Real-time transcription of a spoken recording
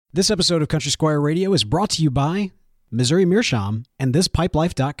This episode of Country Squire Radio is brought to you by Missouri Meerschaum and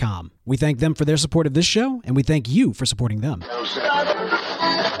ThisPipeLife.com. We thank them for their support of this show, and we thank you for supporting them. You're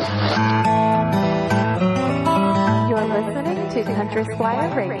listening to Country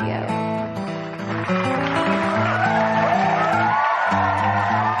Squire Radio.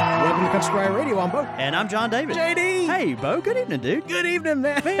 Welcome to Country Squire Radio. I'm Bo. And I'm John David. JD. Hey, Bo. Good evening, dude. Good evening,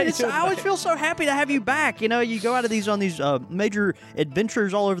 man. I always feel so happy to have you back. You know, you go out of on these major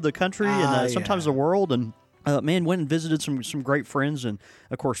adventures all over the country and sometimes the world, and man, went and visited some great friends and,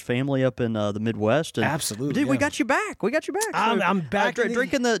 of course, family up in the Midwest. And, absolutely, dude. Yeah. We got you back. I'm back.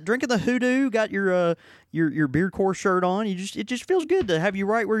 Drinking the hoodoo. Got your Beard Corps shirt on. It just feels good to have you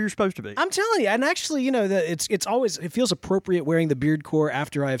right where you're supposed to be. I'm telling you, and actually, you know, it feels appropriate wearing the Beard Corps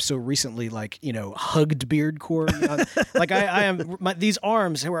after I have so recently, hugged Beard Corps. I am. These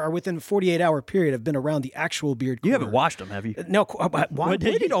arms are within a 48-hour period have been around the actual Beard Corps. You haven't washed them, have you? No. Why?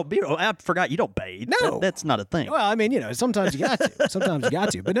 I forgot you don't bathe. No, that's not a thing. Well, I mean, you know, sometimes you got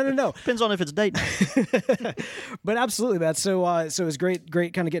to. But no. Depends on if it's date night. But absolutely, man. So it was great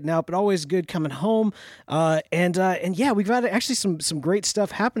kind of getting out, but always good coming home. And yeah, we've got actually some great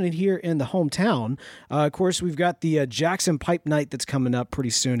stuff happening here in the hometown. Of course, we've got the Jackson Pipe Night that's coming up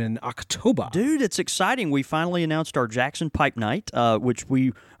pretty soon in October. Dude, it's exciting. We finally announced our Jackson Pipe Night, which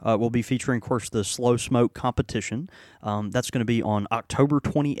we will be featuring, of course, the Slow Smoke competition. That's going to be on October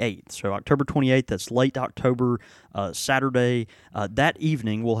 28th. So October 28th, that's late October, Saturday. That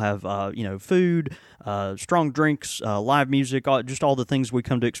evening, we'll have food, strong drinks, live music, just all the things we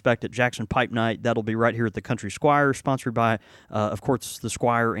come to expect at Jackson Pipe Night. That'll be right here at the Country Squire, sponsored by, of course, the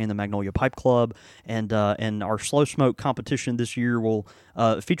Squire and the Magnolia Pipe Club. And our Slow Smoke competition this year will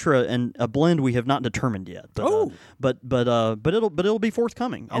feature a blend we have not determined yet. But it'll be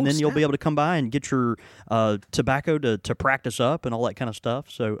forthcoming. And then you'll be able to come by and get your tobacco to practice up and all that kind of stuff.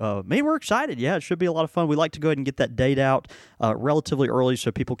 So, we're excited. Yeah, it should be a lot of fun. We like to go ahead and get that date out relatively early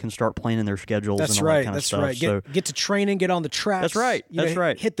so people can start planning their schedules and all that kind of stuff. That's right. Get to training, get on the tracks. That's right.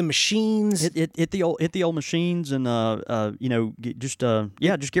 Right. Hit the machines. Hit the old machines and just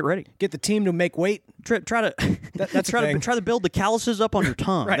get ready. Get the team to make weight. Try to build the calluses up on your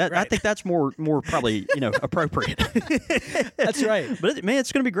tongue. Right. I think that's more probably appropriate. That's right. But man,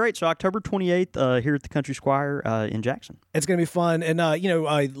 it's going to be great. So October 28th here at the Country Squire in Jackson. It's going to be fun. And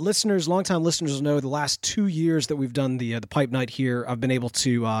longtime listeners know the last 2 years that we've done the Pipe Night here, I've been able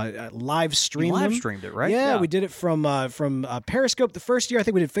to live stream them. Live streamed it, right? Yeah, we did it from Periscope the first year. I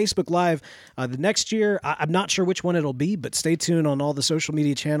think we did Facebook Live the next year. I'm not sure which one it'll be, but stay tuned on all the social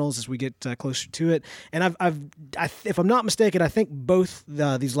media channels as we get closer to it. And if I'm not mistaken, I think both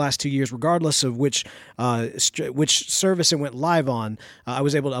these last 2 years, regardless of which service it went live on, I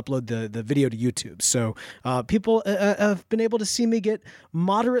was able to upload the video to YouTube. So people have been able to see me get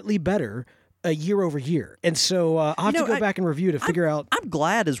moderately better year over year. And so I'll have to go back and review to figure out. I'm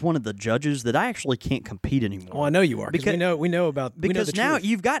glad as one of the judges that I actually can't compete anymore. Oh, I know you are. Because we know about because now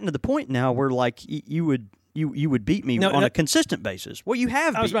you've gotten to the point now where you would beat me on a consistent basis. Well, you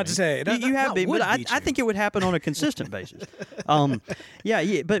have. I was about to say you have beat me, but I think it would happen on a consistent basis.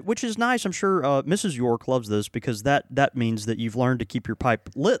 Yeah, but which is nice. I'm sure Mrs. York loves this because that means that you've learned to keep your pipe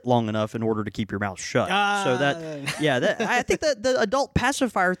lit long enough in order to keep your mouth shut. So I think that the adult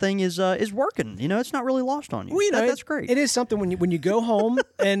pacifier thing is working. it's not really lost on you. Well, that's great. It is something when you go home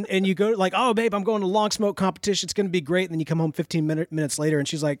and you go like, oh babe, I'm going to long smoke competition. It's going to be great. And then you come home 15 minutes later and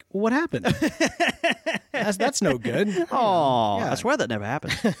she's like, well, what happened? That's no good. Oh, I swear that never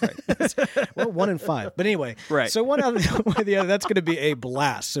happened. Right. Well, 1 in 5. But anyway, right. So one out of the other, that's going to be a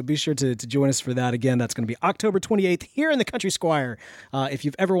blast. So be sure to join us for that. Again, that's going to be October 28th here in the Country Squire. If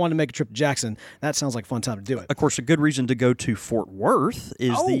you've ever wanted to make a trip to Jackson, that sounds like a fun time to do it. Of course, a good reason to go to Fort Worth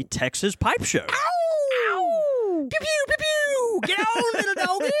is the Texas Pipe Show. Ow! Pew, pew, pew, pew! Get on, little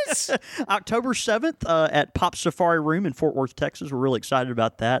doggies! October 7th at Pop Safari Room in Fort Worth, Texas. We're really excited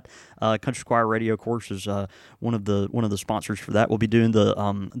about that. Country Squire Radio, of course, is one of the sponsors for that. We'll be doing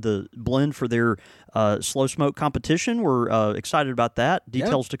the blend for their slow smoke competition. We're excited about that.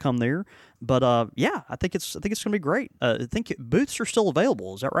 Details to come there. But I think it's going to be great. I think booths are still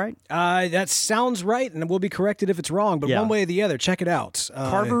available. Is that right? That sounds right, and we'll be corrected if it's wrong. But one way or the other, check it out.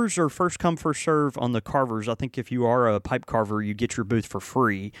 Carvers are first come, first serve on the carvers. I think if you are a pipe carver, you get your booth for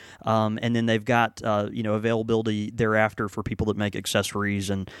free, and then they've got availability thereafter for people that make accessories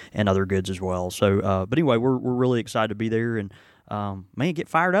and other goods as well. So, but anyway, we're really excited to be there, and get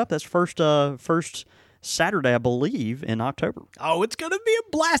fired up. That's first Saturday, I believe, in October. Oh, it's going to be a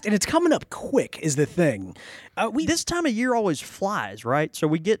blast. And it's coming up quick is the thing. This time of year always flies, right? So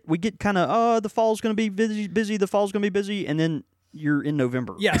we get kind of, the fall's going to be busy, the fall's going to be busy, and then you're in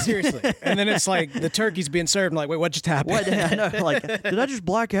November. Yeah, seriously. And then it's like the turkey's being served. I'm like, wait, what just happened? What? I know, like, did I just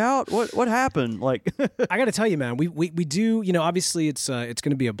black out? What happened? Like, I got to tell you, man, we do, obviously it's going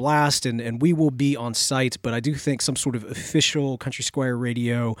to be a blast and we will be on site, but I do think some sort of official Country Squire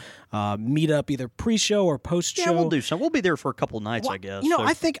Radio meetup, either pre-show or post-show. yeah, we'll do some. We'll be there for a couple nights, I guess. So-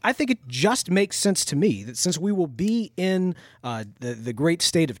 I think it just makes sense to me that since we will be in the great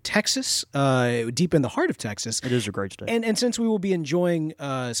state of Texas, deep in the heart of Texas, it is a great state. and since we will be enjoying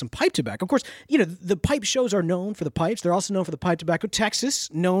some pipe tobacco, of course, the pipe shows are known for the pipes. They're also known for the pipe tobacco.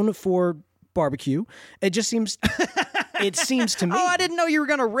 Texas, known for barbecue. It just seems. It seems to me. Oh, I didn't know you were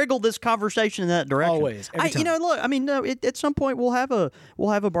going to wriggle this conversation in that direction. Always, every time. Look, I mean, no, at some point we'll have a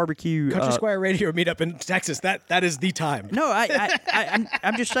barbecue. Country Squire Radio meetup in Texas. That is the time. No,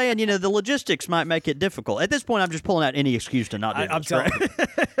 I'm just saying, the logistics might make it difficult. At this point, I'm just pulling out any excuse to not do this. I'm telling you,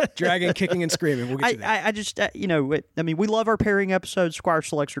 dragging, kicking, and screaming. We'll get to that. I just, we love our pairing episodes. Squire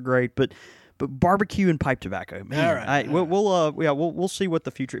Selects are great, but barbecue and pipe tobacco, man. All right. We'll see what the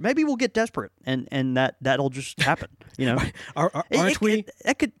future. Maybe we'll get desperate, and that'll just happen. Aren't we?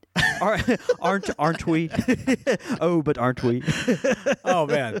 That could. Aren't we? Oh, but aren't we? Oh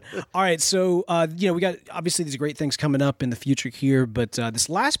man! All right, so we got obviously these great things coming up in the future here, but this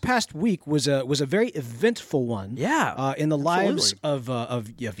past week was a very eventful one. Yeah, in the lives of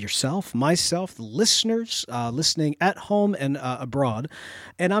yourself, myself, the listeners listening at home and abroad,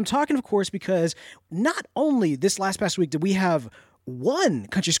 and I'm talking, of course, because not only this past week did we have one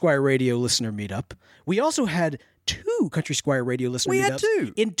Country Squire Radio listener meetup, we also had two Country Squire Radio listener meetups. We had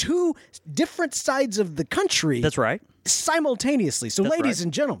two. In two different sides of the country. That's right. Simultaneously. So, ladies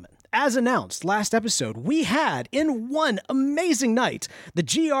and gentlemen, as announced last episode, we had in one amazing night the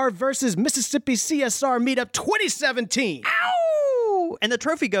GR versus Mississippi CSR meetup 2017. Ow! And the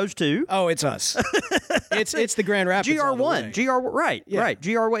trophy goes to... Oh, it's us. it's the Grand Rapids. GR1. Right.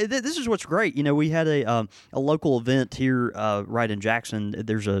 GR1. This is what's great. We had a local event here right in Jackson.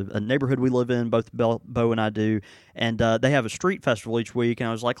 There's a neighborhood we live in, both Bo and I do, and they have a street festival each week. And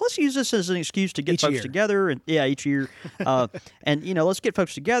I was like, let's use this as an excuse to get folks together. And each year. And, let's get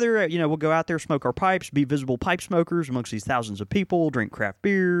folks together. We'll go out there, smoke our pipes, be visible pipe smokers amongst these thousands of people, drink craft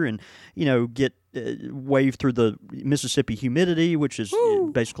beer, and, get wave through the Mississippi humidity, which is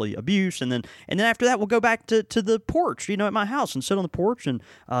basically abuse, and then after that we'll go back to the porch, at my house, and sit on the porch and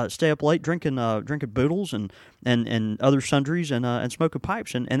stay up late drinking boodles and other sundries and smoking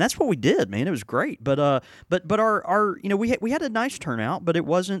pipes, and that's what we did, man. It was great, but our we had a nice turnout, but it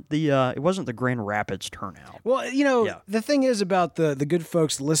wasn't the Grand Rapids turnout. Well, the thing is about the good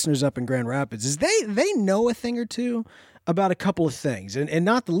folks, the listeners up in Grand Rapids, is they know a thing or two about a couple of things, and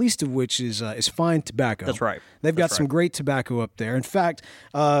not the least of which is fine tobacco. That's right. They've got some great tobacco up there. In fact,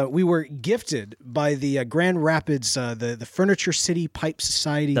 we were gifted by the Grand Rapids, the Furniture City Pipe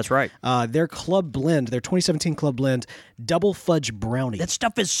Society. That's right. Their club blend, their 2017 club blend, Double Fudge Brownie. That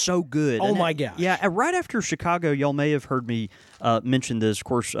stuff is so good. Oh, my gosh. Yeah, right after Chicago, y'all may have heard me mention this. Of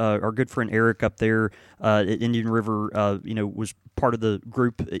course, our good friend Eric up there at Indian River, was part of the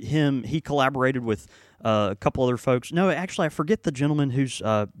group. He collaborated with a couple other folks. No, actually, I forget the gentleman who's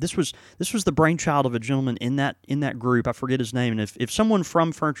this was the brainchild of a gentleman in that group. I forget his name. And if someone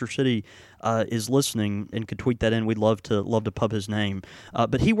from Furniture City is listening and could tweet that in, we'd love to pub his name.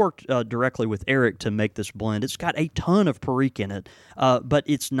 But he worked directly with Eric to make this blend. It's got a ton of perique in it, but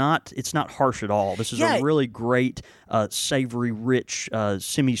it's not harsh at all. This is a really great, savory, rich,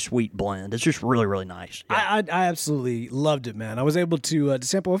 semi-sweet blend. It's just really, really nice. Yeah. I absolutely loved it, man. I was able to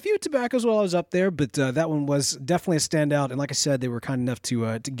sample a few tobaccos while I was up there, but that one was definitely a standout. And like I said, they were kind enough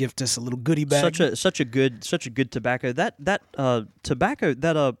to gift us a little goodie bag. Such a good tobacco. That tobacco,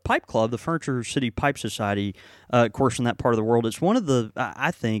 that pipe club, the Furniture City Pipe Society, of course, in that part of the world, it's one of the,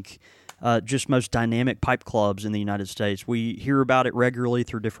 I think, just most dynamic pipe clubs in the United States. We hear about it regularly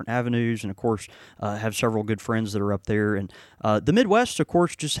through different avenues, and of course have several good friends that are up there. And the Midwest, of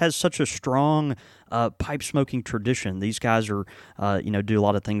course, just has such a strong pipe smoking tradition. These guys are, do a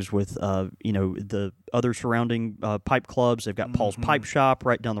lot of things with, the other surrounding pipe clubs. They've got Paul's Pipe Shop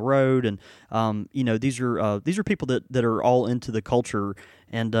right down the road, and these are people that are all into the culture.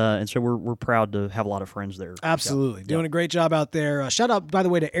 And so we're proud to have a lot of friends there. Absolutely. Doing a great job out there. Shout out, by the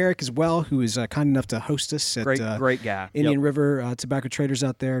way, to Eric as well, who is kind enough to host us at great guy. Indian River Tobacco Traders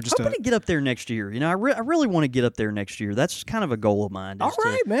out there. I'm going to get up there next year. I really want to get up there next year. That's kind of a goal of mine. All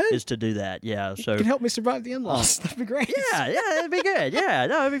right, man. Is to do that. Yeah. So can help me survive the in-laws. That'd be great. Yeah, it'd be good. Yeah,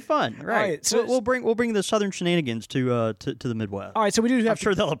 no, it'd be fun. Right. right, so- we'll bring the Southern shenanigans to the Midwest. All right, so we do have I'm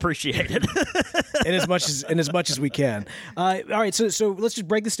sure they'll appreciate it. in as much as we can. All right, so let's just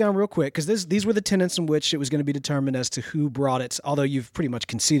break this down real quick because these were the tenets in which it was going to be determined as to who brought it. Although you've pretty much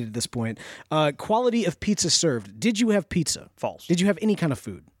conceded at this point. Quality of pizza served. Did you have pizza? False. Did you have any kind of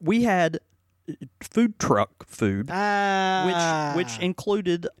food? We had food truck food, which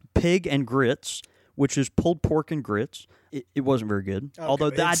included pig and grits, which is pulled pork and grits. It wasn't very good, although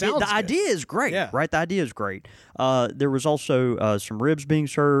the idea is great, right? The idea is great. There was also some ribs being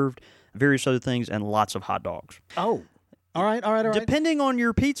served, various other things, and lots of hot dogs. Oh. All right. Depending on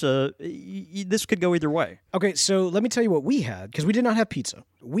your pizza, this could go either way. Okay, so let me tell you what we had, because we did not have pizza.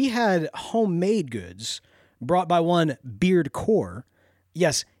 We had homemade goods brought by one Beard Core.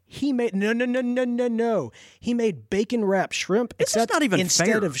 Yes, he made no. He made bacon wrapped shrimp. It's not even instead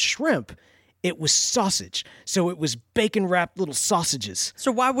fair. of shrimp, it was sausage. So it was bacon wrapped little sausages.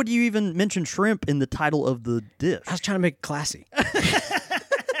 So why would you even mention shrimp in the title of the dish? I was trying to make it classy.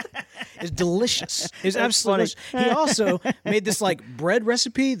 It's delicious. It's absolutely delicious. He also made this like bread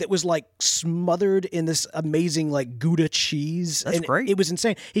recipe that was like smothered in this amazing like Gouda cheese. That's and great. It was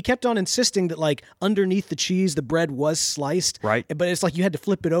insane. He kept on insisting that like underneath the cheese the bread was sliced. Right. But it's like you had to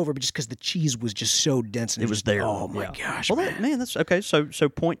flip it over, but just because the cheese was just so dense. And It was there. Oh my Yeah. gosh. Well, man, that's okay. So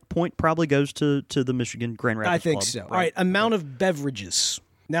point probably goes to the Michigan Grand Rapids I think Club, so. right? All right. Amount of beverages.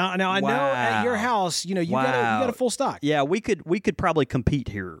 Now I know at your house, you got a full stock. Yeah, we could probably compete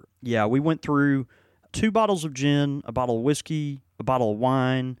here. Yeah, we went through 2 bottles of gin, a bottle of whiskey, a bottle of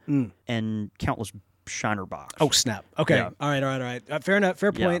wine, and countless Shiner box. Oh snap! Okay, Yeah. all right. Fair enough.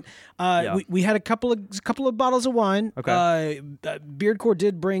 Fair Yeah. point. Yeah. We had a couple of bottles of wine. Okay. Beardcore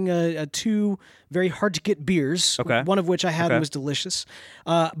did bring 2 very hard to get beers. Okay. One of which I had Okay. and was delicious.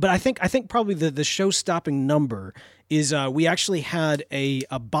 But I think probably the show stopping number is we actually had a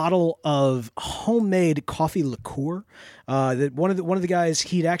bottle of homemade coffee liqueur. That one of the guys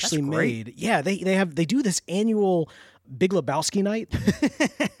he'd actually That's great. made. Yeah, they do this annual Big Lebowski night,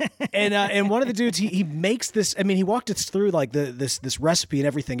 and one of the dudes he makes this. I mean, he walked us through like this recipe and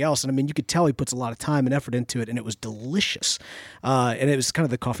everything else, and I mean, you could tell he puts a lot of time and effort into it, and it was delicious. And it was kind of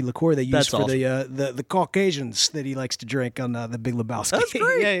the coffee liqueur they use That's for awesome. the Caucasians that he likes to drink on the Big Lebowski. That's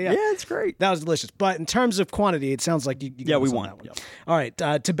great. yeah, it's great. that was delicious. But in terms of quantity, it sounds like you Yeah, got we us on won. that one. Yeah. All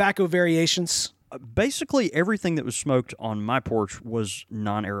right, tobacco variations. Basically, everything that was smoked on my porch was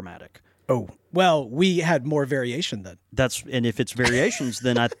non-aromatic. Oh, well, we had more variation then. And if it's variations,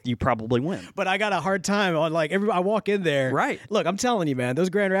 then you probably win. But I got a hard time on like I walk in there. Right. Look, I'm telling you, man, those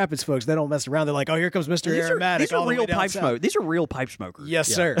Grand Rapids folks, they don't mess around. They're like, oh, here comes Mr. Aromatic. These are all the way real down pipe south. smoke. These are real pipe smokers. Yes,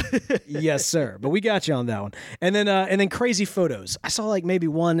 Yeah. sir. Yes, sir. But we got you on that one. And then crazy photos. I saw like maybe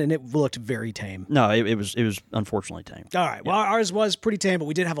one, and it looked very tame. No, it was unfortunately tame. All right. Well, ours was pretty tame, but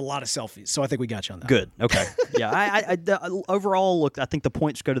we did have a lot of selfies, so I think we got you on that. Good. Okay. Yeah. Overall, look, I think the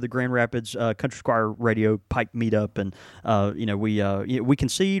points go to the Grand Rapids Country Squire Radio Pipe Meetup, and we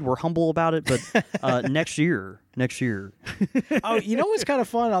concede, we're humble about it, but next year. Oh, you know what's kind of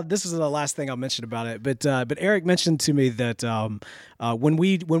fun? This is the last thing I'll mention about it, but Eric mentioned to me that when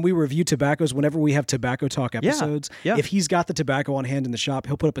we review tobaccos, whenever we have tobacco talk episodes, yeah. if he's got the tobacco on hand in the shop,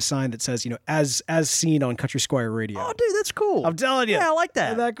 he'll put up a sign that says, as seen on Country Squire Radio. Oh, dude, that's cool. I'm telling you. Yeah, I like that.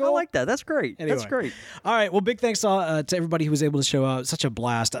 Isn't that cool? I like that. That's great. Anyway. That's great. All right. Well, big thanks to everybody who was able to show up. Such a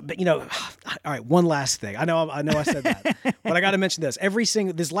blast. But all right. One last thing. I know I said that, but I got to mention this.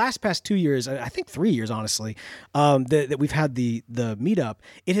 This past 2 years, I think 3 years, honestly, that we've had the meetup.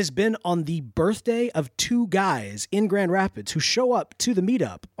 It has been on the birthday of 2 guys in Grand Rapids who show up to the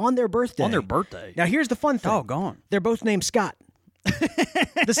meetup on their birthday. On their birthday. Now, here's the fun thing. Doggone. They're both named Scott.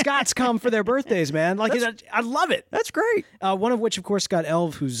 The Scotts come for their birthdays, man. Like I love it. That's great. One of which, of course, Scott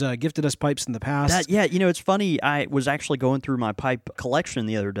Elv, who's gifted us pipes in the past. It's funny. I was actually going through my pipe collection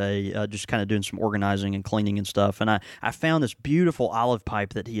the other day, just kind of doing some organizing and cleaning and stuff, and I found this beautiful olive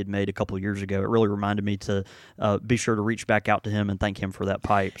pipe that he had made a couple of years ago. It really reminded me to be sure to reach back out to him and thank him for that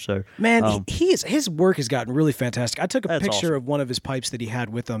pipe. So, man, his work has gotten really fantastic. I took a That's picture awesome. of one of his pipes that he had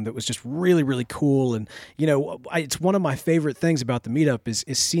with him that was just really, really cool. And it's one of my favorite things about the meetup is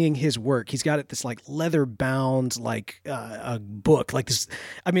seeing his work. He's got this like leather bound like a book like this.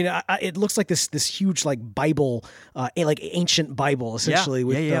 I mean, it looks like this huge like Bible, like ancient Bible essentially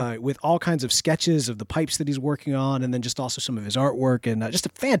with all kinds of sketches of the pipes that he's working on, and then just also some of his artwork, and just a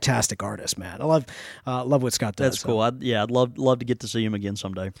fantastic artist, man. I love what Scott does. that's cool. I'd love to get to see him again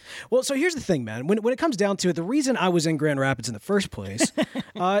someday. Well, so here's the thing, man. When it comes down to it, the reason I was in Grand Rapids in the first place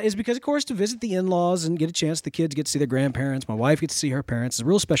is because, of course, to visit the in-laws and get a chance, the kids get to see their grandparents. My wife wife gets to see her parents. It's a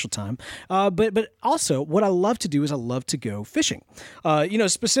real special time. But also, what I love to do is I love to go fishing.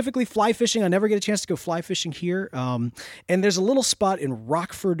 Specifically fly fishing. I never get a chance to go fly fishing here. And there's a little spot in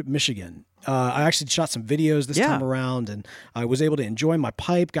Rockford, Michigan. I actually shot some videos this time around, and I was able to enjoy my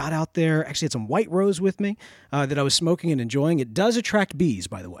pipe, got out there, actually had some White Rose with me that I was smoking and enjoying. It does attract bees,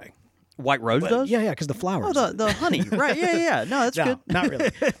 by the way. White Rose does? Yeah, because the flowers. Oh, the honey. Right, yeah. No, that's good. Not really.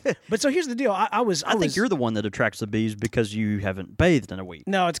 But so here's the deal. I think you're the one that attracts the bees because you haven't bathed in a week.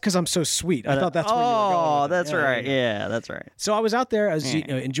 No, it's because I'm so sweet. I thought that's where you were going. Oh, that's right. Yeah, that's right. So I was out there. I was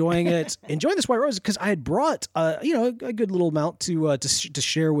enjoying it, enjoying this White Rose because I had brought a good little amount to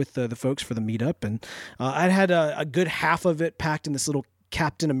share with the folks for the meetup, and I had a good half of it packed in this little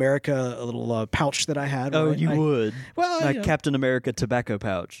Captain America, a little pouch that I had. Oh, you would. Well, Captain America tobacco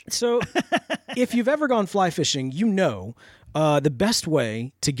pouch. So if you've ever gone fly fishing, the best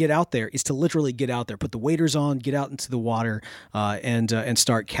way to get out there is to literally get out there, put the waders on, get out into the water, and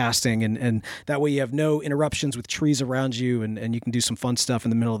start casting. And that way you have no interruptions with trees around you, and you can do some fun stuff in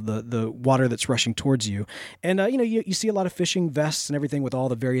the middle of the water that's rushing towards you. And, you see a lot of fishing vests and everything with all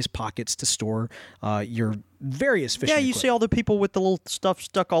the various pockets to store your various fishing equipment. See all the people with the little stuff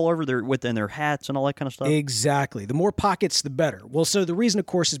stuck all over within their hats and all that kind of stuff. Exactly. The more pockets, the better. Well, so the reason, of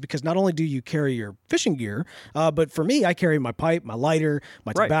course, is because not only do you carry your fishing gear, but for me, I carry my pipe, my lighter,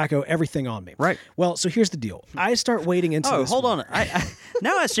 my tobacco, everything on me. Right. Well, so here's the deal. I start wading into this. Hold on.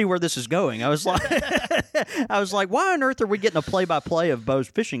 Now I see where this is going. I was like, why on earth are we getting a play-by-play of Bo's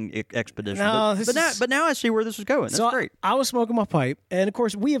fishing expedition? No, but now I see where this is going. That's great. I was smoking my pipe, and of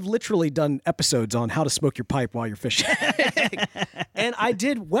course, we have literally done episodes on how to smoke your pipe while you're fishing. And I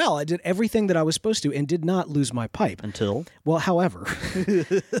did well. I did everything that I was supposed to and did not lose my pipe. Until? Well, however,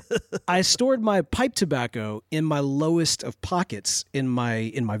 I stored my pipe tobacco in my lowest of pockets in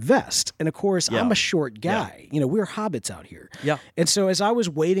my vest. And of course, I'm a short guy. Yeah. We're hobbits out here. Yeah. And so as I was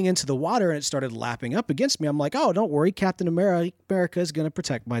wading into the water and it started lapping up against me, I'm like, oh, don't worry, Captain America is going to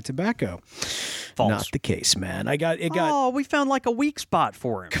protect my tobacco. False. Not the case, man. Oh, we found like a weak spot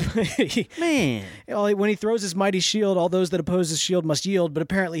for him. Man. When he throws his mighty shield, all those that oppose his shield must yield, but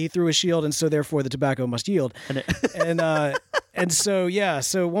apparently he threw his shield, and so therefore the tobacco must yield. And so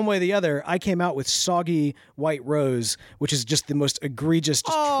one way or the other, I came out with soggy White Rose, which is just the most egregious,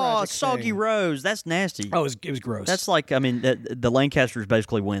 tragic soggy thing. Rose. That's nasty. Oh, it was gross. That's like, the Lancasters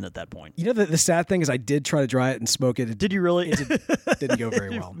basically win at that point. The sad thing is I did try to dry it and smoke it. Did you really? It didn't go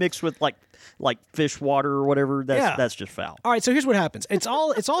very well. Mixed with like fish water or whatever. That's just foul. All right, so here's what happens. It's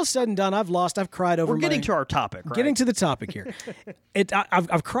all said and done. I've cried over. We're getting to our topic. Right? Getting to the topic here.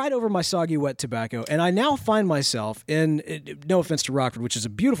 I've cried over my soggy wet tobacco, and I now find myself in. No offense to Rockford, which is a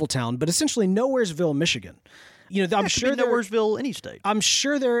beautiful town, but essentially Nowheresville, Michigan. I'm sure Nowheresville, any state. I'm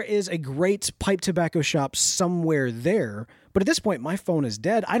sure there is a great pipe tobacco shop somewhere there. But at this point, my phone is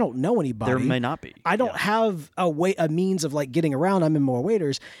dead. I don't know anybody. There may not be. I don't have a means of getting around. I'm in more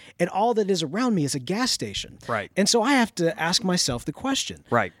waders, and all that is around me is a gas station. Right. And so I have to ask myself the question.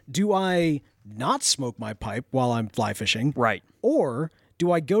 Right. Do I not smoke my pipe while I'm fly fishing? Right. Or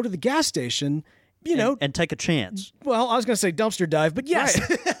do I go to the gas station, and take a chance? Well, I was going to say dumpster dive, but yes.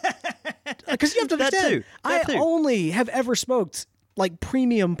 Because you have to understand, I only have ever smoked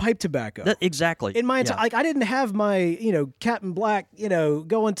premium pipe tobacco. Exactly. In my entire, I didn't have my, Captain Black,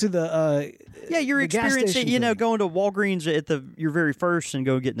 going to the you're experiencing, going to Walgreens at your very first and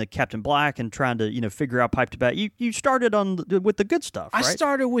getting the Captain Black and trying to, figure out pipe tobacco. You started with the good stuff, right? I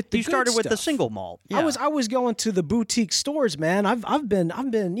started with the You started with the single malt. Yeah. I was going to the boutique stores, man. I've been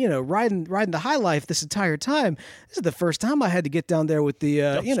riding the high life this entire time. This is the first time I had to get down there with the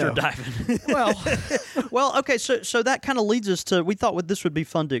dumpster diving. Well, okay, so that kind of leads us to, we thought this would be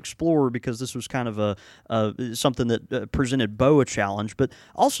fun to explore because this was kind of something that presented Bo a challenge, but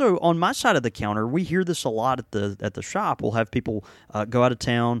also on my side of the counter, we hear this a lot at the shop. We'll have people go out of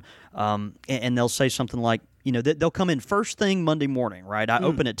town and they'll say something like, they'll come in first thing Monday morning, right? I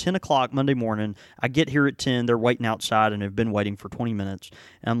open at 10 o'clock Monday morning. I get here at 10. They're waiting outside and have been waiting for 20 minutes.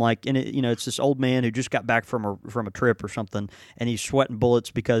 And I'm like, it's this old man who just got back from a trip or something, and he's sweating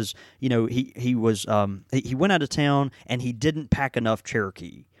bullets because, he went out of town and he didn't pack enough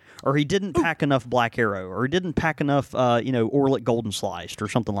Cherokee. Or he didn't pack enough Black Arrow, or he didn't pack enough, Orlick Golden Sliced, or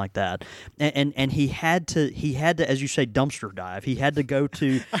something like that. And he had to, as you say, dumpster dive. He had to go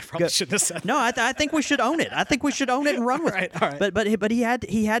to. I probably shouldn't have said that. No, I think we should own it. I think we should own it and run with it. All right. But he had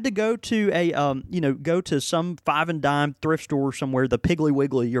to go to go to some five and dime thrift store somewhere, the Piggly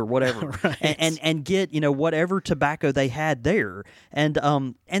Wiggly or whatever, right. and get whatever tobacco they had there, and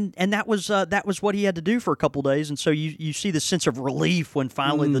that was what he had to do for a couple days. And so you see the sense of relief when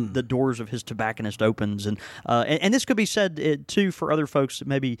finally the doors of his tobacconist opens, and this could be said too for other folks.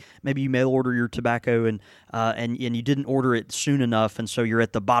 Maybe you mail order your tobacco and you didn't order it soon enough, and so you're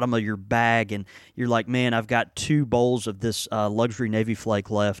at the bottom of your bag and you're like, man, I've got 2 bowls of this luxury Navy Flake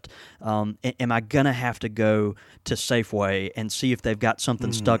left. Am I gonna have to go to Safeway and see if they've got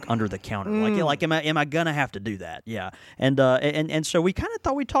something stuck under the counter? Like am I gonna have to do that? Yeah, and so we kind of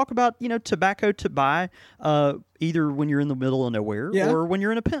thought we'd talk about tobacco to buy. Either when you're in the middle of nowhere or when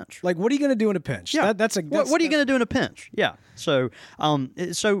you're in a pinch. Like, what are you going to do in a pinch? Yeah. What are you going to do in a pinch? Yeah. So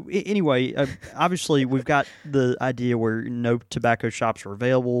anyway, obviously we've got the idea where no tobacco shops are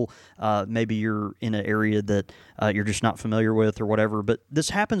available. Maybe you're in an area that you're just not familiar with or whatever. But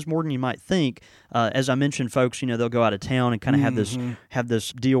this happens more than you might think. As I mentioned, folks, they'll go out of town and kind of have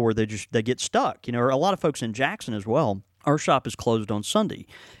this deal where they get stuck. Or a lot of folks in Jackson as well. Our shop is closed on Sunday.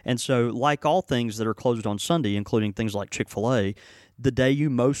 And so, like all things that are closed on Sunday, including things like Chick-fil-A, the day you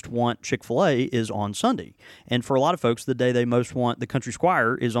most want Chick-fil-A is on Sunday. And for a lot of folks, the day they most want the Country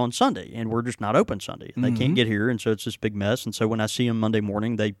Squire is on Sunday, and we're just not open Sunday. And they can't get here, and so it's this big mess. And so when I see them Monday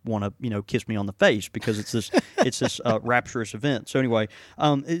morning, they want to, kiss me on the face because it's this rapturous event. So anyway,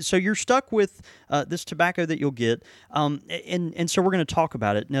 so you're stuck with this tobacco that you'll get, and so we're going to talk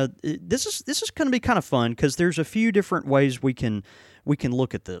about it. Now, this is going to be kind of fun because there's a few different ways we can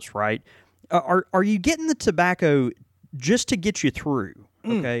look at this, right? Are you getting the tobacco just to get you through?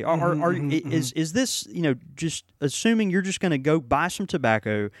 Okay, is this just assuming you're just going to go buy some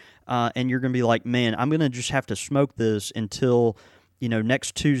tobacco and you're going to be like, man, I'm going to just have to smoke this until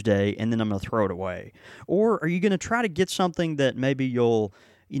next Tuesday, and then I'm going to throw it away? Or are you going to try to get something that maybe you'll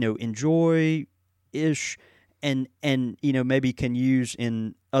enjoy ish and maybe can use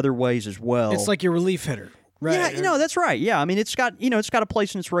in other ways as well? It's like your relief hitter. Right. Yeah, that's right. Yeah, I mean, it's got a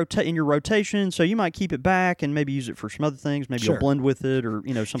place in in your rotation, so you might keep it back and maybe use it for some other things. Maybe you'll blend with it or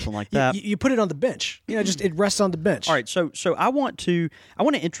something like that. You put it on the bench. Just it rests on the bench. All right. So I want to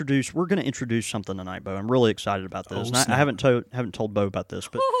introduce. We're going to introduce something tonight, Bo. I'm really excited about this. And I haven't told Bo about this,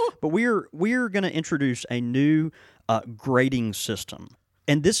 but we're going to introduce a new grading system.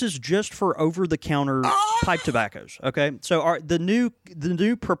 And this is just for over-the-counter pipe tobaccos. Okay, so the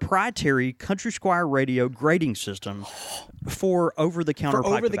new proprietary Country Squire Radio grading system for over-the-counter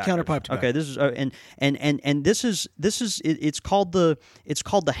pipe tobacco. Okay, this is and this is it's called the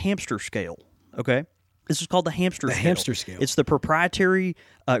hamster scale. Okay. This is called the hamster scale. It's the proprietary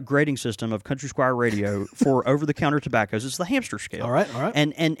grading system of Country Squire Radio for over-the-counter tobaccos. It's the hamster scale. All right.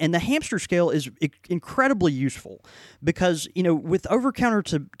 And the hamster scale is incredibly useful because, with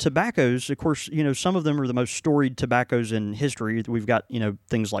over-counter tobaccos, of course, some of them are the most storied tobaccos in history. We've got,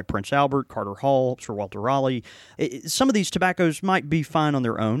 things like Prince Albert, Carter Hall, Sir Walter Raleigh. Some of these tobaccos might be fine on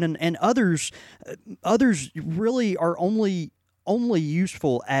their own, and others really are only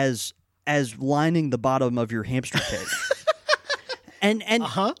useful as lining the bottom of your hamster cage.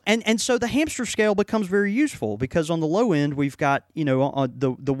 And so the hamster scale becomes very useful because on the low end we've got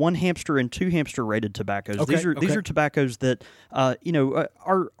the 1 hamster and 2 hamster rated tobaccos. These are tobaccos that are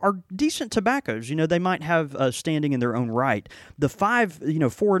decent tobaccos. They might have standing in their own right. The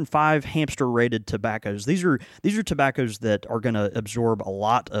 4 and 5 hamster rated tobaccos. These are tobaccos that are going to absorb a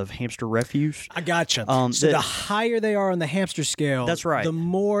lot of hamster refuse. I gotcha. So the higher they are on the hamster scale, that's right, the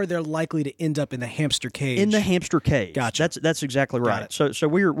more they're likely to end up in the hamster cage. In the hamster cage. Gotcha. That's exactly right. So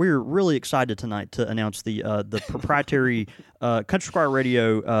we're really excited tonight to announce the proprietary Country Squire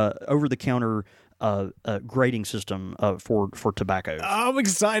Radio over-the-counter grading system for tobacco. I'm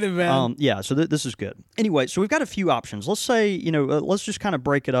excited, man. So this is good. Anyway, so we've got a few options. Let's say, let's just kind of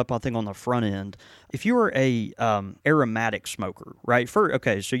break it up, I think, on the front end. If you are a aromatic smoker, right?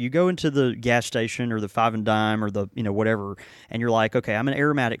 So you go into the gas station or the Five and Dime or the, whatever, and you're like, okay, I'm an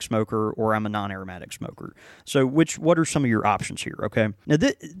aromatic smoker or I'm a non-aromatic smoker. So what are some of your options here, okay? Now,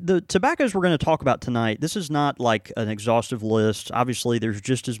 the tobaccos we're going to talk about tonight, this is not like an exhaustive list. Obviously, there's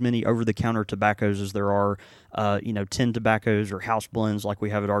just as many over-the-counter tobaccos as there are, 10 tobaccos or house blends like we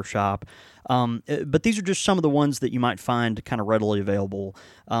have at our shop. But these are just some of the ones that you might find kind of readily available,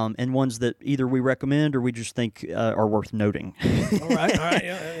 and ones that either we recommend or we just think are worth noting. All right,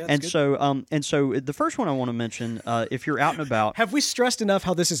 yeah. And so the first one I want to mention, if you're out and about, have we stressed enough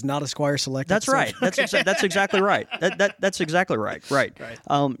how this is not a Squire Select? That's right. That's exactly right. That's exactly right. Right.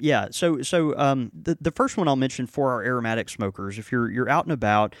 So the first one I'll mention for our aromatic smokers, if you're out and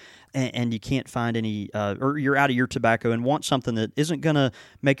about and you can't find any, or you're out of your tobacco and want something that isn't going to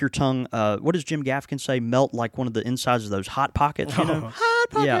make your tongue, what does Jim Gaffigan say, melt like one of the insides of those Hot Pockets,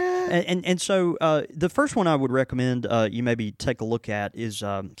 Pocket. Yeah, and so the first one I would recommend you maybe take a look at is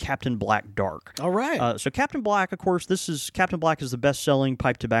Captain Black Dark. All right. So Captain Black, of course, Captain Black is the best-selling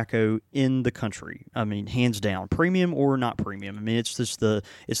pipe tobacco in the country. I mean, hands down, premium or not premium. I mean, it's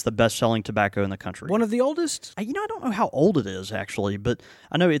the best-selling tobacco in the country. One of the oldest? I don't know how old it is actually, but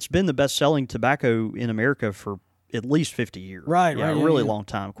I know it's been the best-selling tobacco in America for at least 50 years. Right, yeah, right. A really long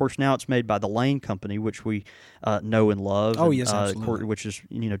time. Of course, now it's made by the Lane Company, which we know and love. Oh, and, yes, absolutely. Which is,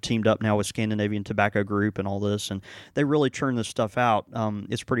 teamed up now with Scandinavian Tobacco Group and all this, and they really churn this stuff out.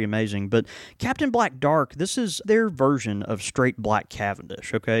 It's pretty amazing. But Captain Black Dark, this is their version of straight black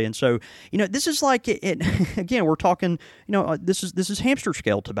Cavendish, okay? And so, this is like, again, we're talking, this is hamster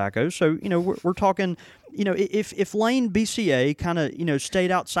scale tobacco, so, we're talking, if Lane BCA kind of,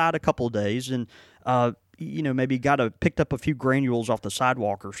 stayed outside a couple of days and, maybe picked up a few granules off the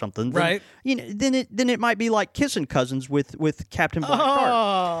sidewalk or something. Then, right. Then it might be like kissing cousins with Captain Black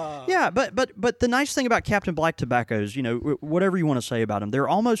Dark. Yeah, but the nice thing about Captain Black tobaccos, whatever you want to say about them, they're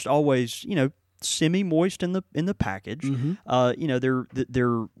almost always, semi-moist in the package. Mm-hmm.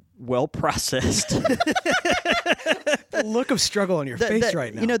 They're well processed. The look of struggle on your face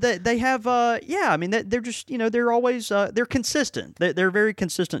right now. They have, I mean, they're just, they're always, they're consistent. They're very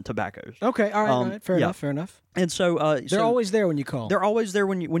consistent tobaccos. Okay, all right, fair enough. And so they're always there when you call. They're always there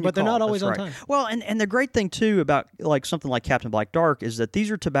when you but they're call. not always That's on right. time. Well, and the great thing too about like something like Captain Black Dark is that these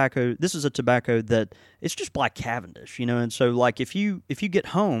are tobacco. This is a tobacco that it's just black Cavendish, and so like if you get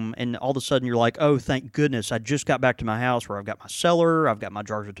home and all of a sudden you're like, oh, thank goodness, I just got back to my house where I've got my cellar, I've got my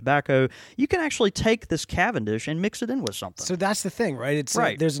jars of tobacco. You can actually take this Cavendish and mix it in with something. So that's the thing, right? It's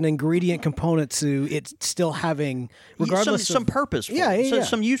right. There's an ingredient component to it still having, regardless some of purpose,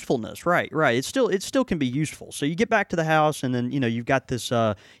 some usefulness, right? It still can be useful. So you get back to the house, and then you've got this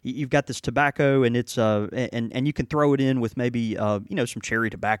tobacco, and it's and you can throw it in with maybe some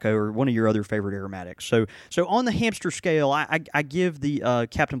cherry tobacco or one of your other favorite aromatics. So on the hamster scale, I give the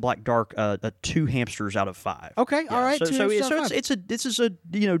Captain Black Dark a 2 hamsters out of 5. Okay, all right. So this is a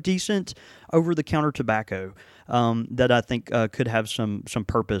decent over the counter tobacco that I think could have some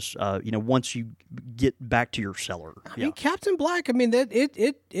purpose. Once you get back to your cellar. I mean, Captain Black. I mean that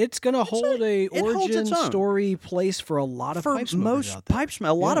it's going to hold a origin story place for a lot of pipe smokers out there.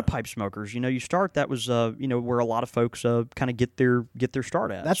 A lot of pipe smokers. You start that was where a lot of folks kind of get their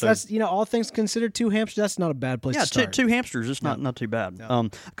start at. That's all things considered, 2 hamsters. That's not a bad place to start. Two hamsters. It's not too bad. Yeah.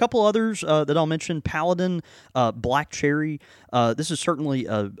 A couple others that I'll mention: Paladin, Black Cherry. This is certainly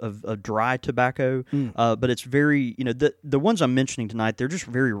a dry tobacco, but it's very the ones I'm mentioning tonight. They're just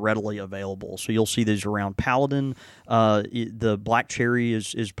very readily available. So you'll see these around. Paladin, the Black Cherry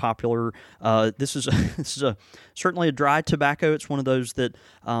is popular. This is certainly a dry tobacco. It's one of those that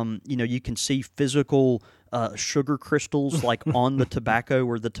you can see physical sugar crystals like on the tobacco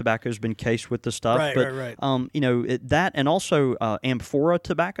where the tobacco's been cased with the stuff. Right. That and also Amphora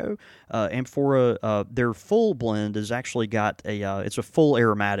tobacco. Amphora, their full blend has actually got it's a full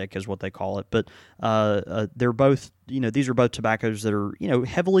aromatic is what they call it. But they're both, these are both tobaccos that are,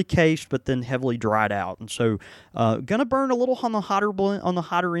 heavily cased but then heavily dried out. And so gonna burn a little on the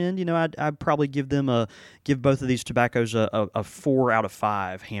hotter end. I'd probably give both of these tobaccos a 4 out of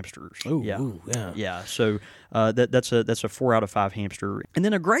 5 hamsters. Ooh, yeah. Ooh, yeah. Yeah. So that's a 4 out of 5 hamster. And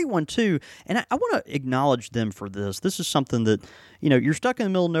then a great one too, and I want to acknowledge them for this. This is something that, you're stuck in the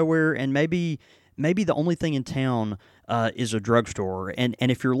middle of nowhere and maybe the only thing in town is a drugstore. And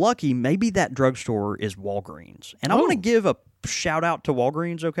if you're lucky, maybe that drugstore is Walgreens. And I want to give a shout out to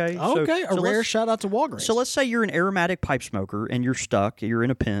Walgreens, okay? Okay, a rare shout out to Walgreens. So let's say you're an aromatic pipe smoker and you're stuck, you're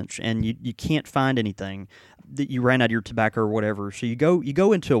in a pinch, and you can't find anything. That you ran out of your tobacco or whatever, so you go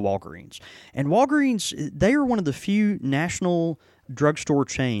into a Walgreens. And Walgreens, they are one of the few national drugstore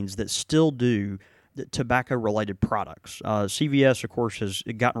chains that still do tobacco-related products. CVS, of course, has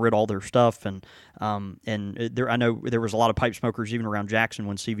gotten rid of all their stuff, and I know there was a lot of pipe smokers even around Jackson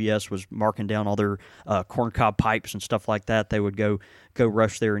when CVS was marking down all their corncob pipes and stuff like that. They would go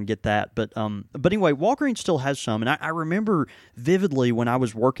rush there and get that. But anyway, Walgreens still has some, and I remember vividly when I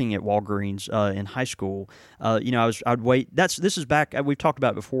was working at Walgreens in high school. I'd wait. This is back. We've talked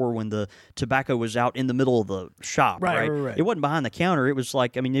about it before when the tobacco was out in the middle of the shop. Right. Right. It wasn't behind the counter. It was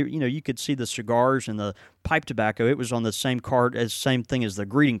like, you could see the cigars and the pipe tobacco, it was on the same thing as the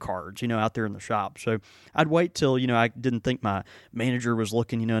greeting cards, out there in the shop. So I'd wait till, I didn't think my manager was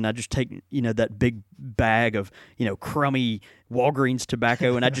looking, and I'd just take, that big bag of, crummy Walgreens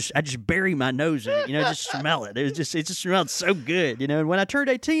tobacco, and I just bury my nose in it, just smell it. It just smelled so good, And when I turned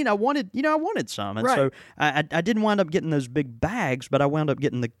 18, I wanted some, and so I didn't wind up getting those big bags, but I wound up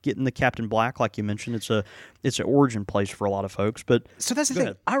getting the Captain Black, like you mentioned. It's an origin place for a lot of folks. But so that's the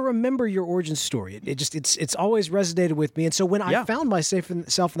thing. I remember your origin story. It's always resonated with me, and so when I found myself in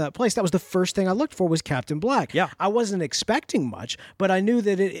that place, that was the first thing I looked for was Captain Black. Yeah, I wasn't expecting much, but I knew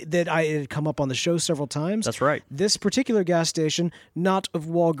that I had come up on the show several times. That's right. This particular gas station, not of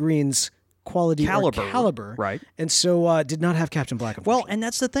Walgreens quality or caliber, right? And so did not have Captain Black. Well, and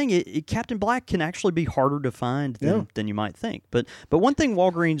that's the thing. Captain Black can actually be harder to find than you might think. But one thing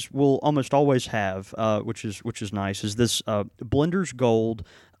Walgreens will almost always have, which is nice, is this Blender's Gold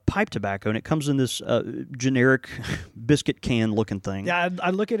pipe tobacco, and it comes in this generic biscuit can looking thing. Yeah,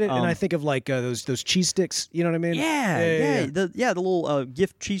 I look at it and I think of like those cheese sticks. You know what I mean? Yeah. The little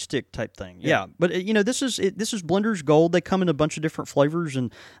gift cheese stick type thing. Yeah, but this is Blender's Gold. They come in a bunch of different flavors,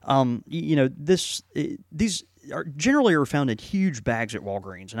 and these generally are found in huge bags at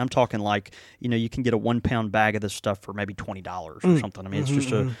Walgreens, and I'm talking like you can get a 1 pound bag of this stuff for maybe $20 or something. I mean, it's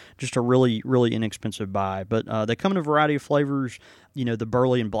just a really really inexpensive buy. But they come in a variety of flavors. The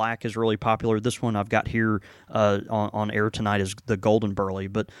Burley and Black is really popular. This one I've got here on air tonight is the Golden Burley.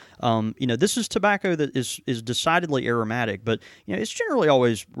 But this is tobacco that is decidedly aromatic, but it's generally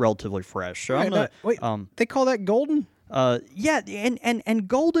always relatively fresh. So they call that golden? Yeah, and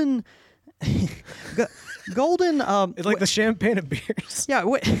golden. Golden, it's like the champagne of beers. Yeah.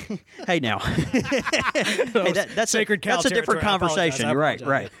 Hey, now, that's sacred cow. That's a different conversation. You're right.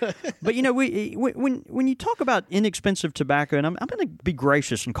 But when you talk about inexpensive tobacco, and I'm going to be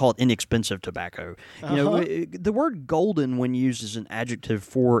gracious and call it inexpensive tobacco. The word golden, when used as an adjective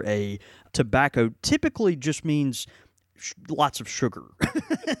for a tobacco, typically just means lots of sugar.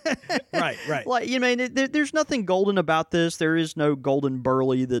 Right. Like, there's nothing golden about this. There is no golden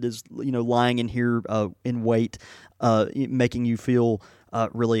burley that is, lying in here in wait, making you feel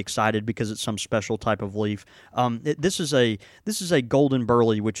really excited because it's some special type of leaf. This is a golden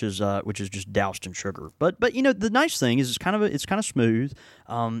burley, which is just doused in sugar. But the nice thing is it's kind of smooth.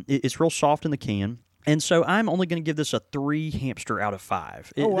 It's real soft in the can. And so I'm only going to give this a 3 hamster out of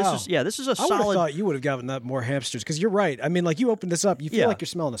 5. Oh, wow. This is a solid. I would have thought you would have gotten that more hamsters, because you're right. I mean, like, you open this up, you feel like you're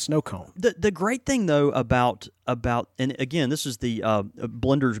smelling a snow cone. The great thing though about and again, this is the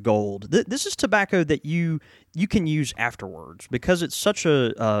Blender's Gold. This is tobacco that you can use afterwards, because it's such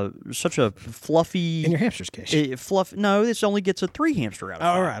a fluffy. In your hamster's case, No, this only gets a 3 hamster out of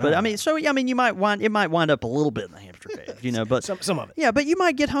 5. All right, but I mean, it might wind up a little bit in the hamster cage, but some of it. Yeah, but you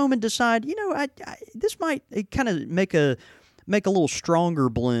might get home and decide, this might kind of make a little stronger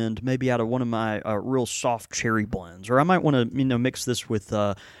blend, maybe out of one of my real soft cherry blends, or I might want to mix this with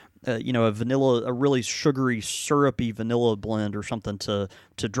a vanilla, a really sugary, syrupy vanilla blend or something to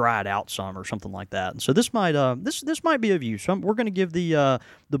dry it out some, or something like that. And so this might this might be of use. So we're going to give the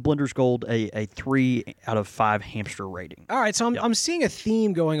Blender's Gold a 3 out of 5 hamster rating. All right, so I'm seeing a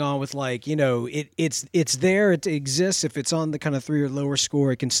theme going on with, like, it's there, it exists. If it's on the kind of 3 or lower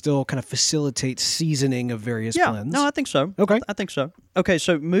score, it can still kind of facilitate seasoning of various blends. No, I think so. Okay, I think so. Okay,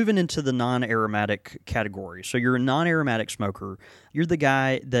 so moving into the non-aromatic category. So you're a non-aromatic smoker. You're the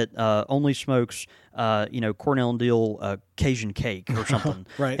guy that only smokes, Cornell and Deal Cajun cake or something.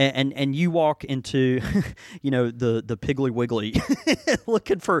 Right. And you walk into, the Piggly Wiggly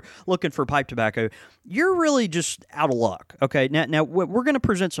looking for pipe tobacco. You're really just out of luck. Okay. Now we're going to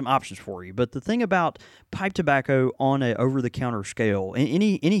present some options for you. But the thing about pipe tobacco on a over-the-counter scale,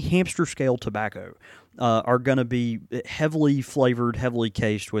 any hamster scale tobacco, are going to be heavily flavored, heavily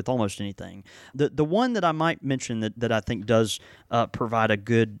cased with almost anything. The one that I might mention that I think does provide a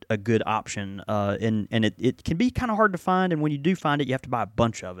good option, and it can be kind of hard to find, and when you do find it, you have to buy a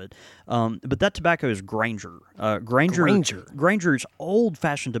bunch of it. But that tobacco is Granger. Granger is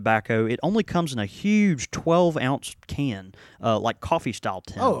old-fashioned tobacco. It only comes in a huge 12-ounce can, like coffee-style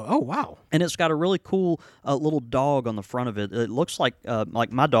tin. Oh, wow. And it's got a really cool little dog on the front of it. It looks like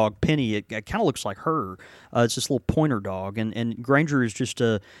my dog Penny. It kind of looks like her. It's this little pointer dog, and Granger is just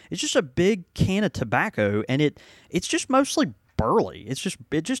a big can of tobacco, and it's just mostly burley.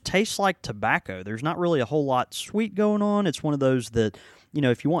 It just tastes like tobacco. There's not really a whole lot sweet going on. It's one of those that,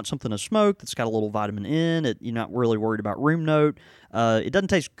 if you want something to smoke that's got a little vitamin in, you're not really worried about room note. It doesn't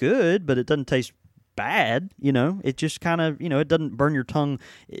taste good, but it doesn't taste bad. It just kind of, it doesn't burn your tongue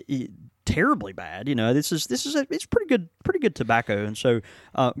terribly bad. It's pretty good tobacco. And so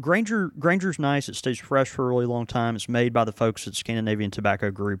Granger's nice. It stays fresh for a really long time. It's made by the folks at Scandinavian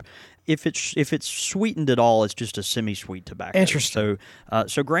Tobacco Group. If it's sweetened at all, it's just a semi-sweet tobacco. Interesting.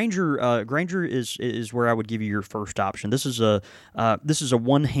 So Granger is where I would give you your first option. This is a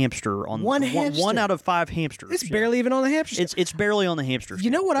one hamster on one hamster. 1 out of 5 hamsters. It's barely even on the hamster. It's barely on the hamster.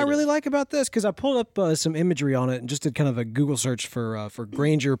 You know what I really like about this? Because I pulled up some imagery on it and just did kind of a Google search for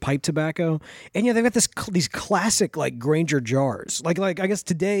Granger pipe tobacco, and they've got these classic like Granger jars. Like I guess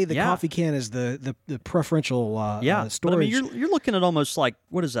today the coffee can is the preferential storage. But I mean, you're looking at almost like,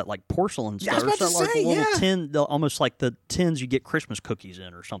 what is that, like porcelain stuff? I was about to like say, a little tin, almost like the tins you get Christmas cookies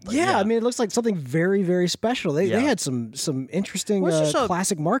in or something. Yeah, I mean, it looks like something very, very special. They had some interesting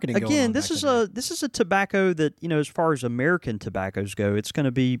classic marketing going on. Again, this is a tobacco that, as far as American tobaccos go, it's going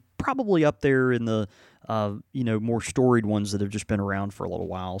to be probably up there in the more storied ones that have just been around for a little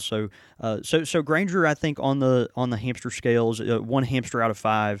while. So Granger, I think on the hamster scales, 1 hamster out of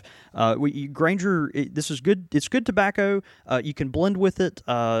 5. Granger, this is good. It's good tobacco. You can blend with it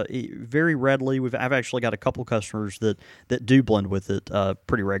very readily. I've actually got a couple customers that do blend with it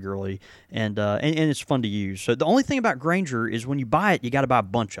pretty regularly, and it's fun to use. So the only thing about Granger is when you buy it, you got to buy a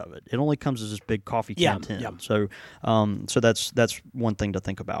bunch of it. It only comes as this big coffee can tin. Yeah. So that's one thing to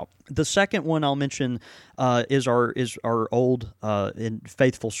think about. The second one I'll mention is our old and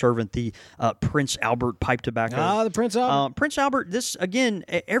faithful servant, the Prince Albert pipe tobacco. The Prince Albert. Prince Albert. This again,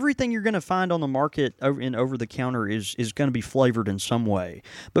 everything you're going to find on the market over the counter is going to be flavored in some way.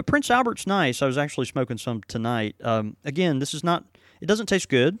 But Prince Albert's nice. I was actually smoking some tonight. Again, this is not. It doesn't taste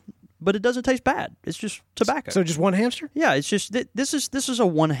good, but it doesn't taste bad. It's just tobacco. So just 1 hamster? Yeah, it's just this is a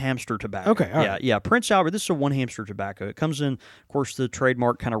 1 hamster tobacco. Okay, all right. Yeah. Prince Albert. This is a 1 hamster tobacco. It comes in, of course, the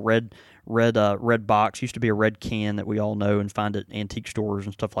trademark kind of red box. Used to be a red can that we all know and find at antique stores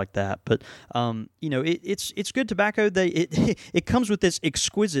and stuff like that. But it's good tobacco. It comes with this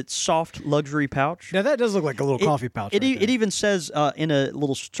exquisite soft luxury pouch. Now that does look like a little coffee pouch. It even says in a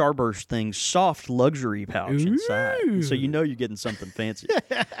little Starburst thing, soft luxury pouch inside. So you're getting something fancy.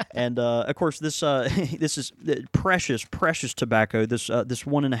 And of course this is precious tobacco. This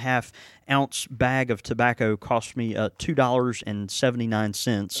 1.5 ounce bag of tobacco cost me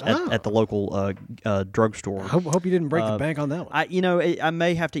 $2.79 at the local drugstore. I hope you didn't break the bank on that one. I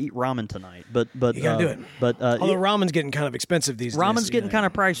may have to eat ramen tonight, but you gotta do it. But although ramen's getting kind of expensive these days. Ramen's getting kind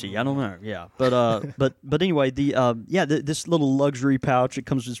of pricey. I don't know. Yeah, but but anyway, this little luxury pouch, it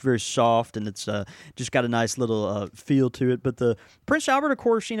comes just very soft and it's just got a nice little feel to it. But the Prince Albert, of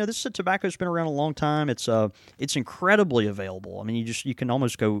course, this is a tobacco that's been around a long time. It's incredibly available. I mean, you can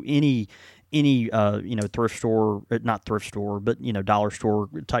almost go any thrift store, not thrift store, but dollar store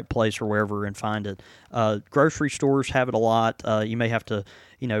type place or wherever and find it. Grocery stores have it a lot. You may have to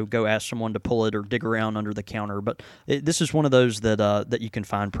go ask someone to pull it or dig around under the counter, but this is one of those that you can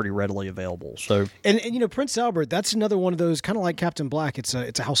find pretty readily available. So and Prince Albert, that's another one of those kind of like Captain Black. It's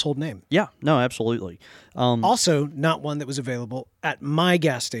a household name. Yeah, no, absolutely. Also, not one that was available at my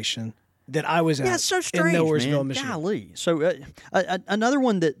gas station that I was at. Yeah, it's so strange, in Nowheresville, man. Michigan. Golly. So another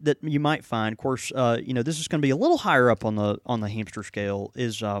one that you might find, of course, this is going to be a little higher up on the hamster scale,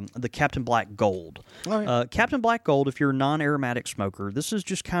 is the Captain Black Gold. All right. Captain Black Gold, if you're a non-aromatic smoker, this is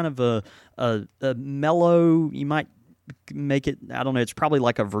just kind of a mellow, you might make it, I don't know, it's probably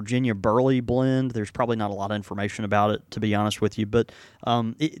like a Virginia Burley blend. There's probably not a lot of information about it, to be honest with you, but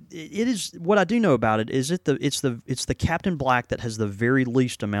it is, what I do know about it is it's the Captain Black that has the very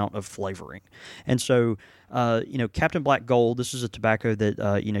least amount of flavoring. And so Captain Black Gold, this is a tobacco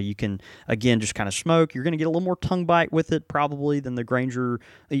that you can, again, just kind of smoke. You're going to get a little more tongue bite with it probably than the Granger,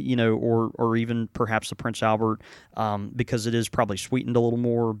 or even perhaps the Prince Albert, because it is probably sweetened a little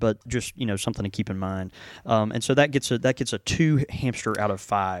more, but just something to keep in mind. And so that gets a 2 hamster out of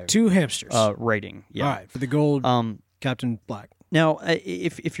 5. 2 hamsters rating. Yeah. All right, for the Gold Captain Black. Now,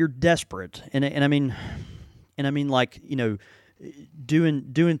 if you're desperate, and I mean like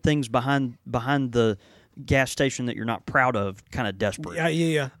doing things behind the gas station that you're not proud of, kind of desperate.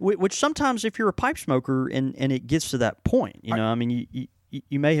 Yeah. Which sometimes, if you're a pipe smoker and it gets to that point,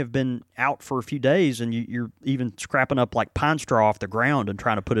 you may have been out for a few days and you're even scrapping up like pine straw off the ground and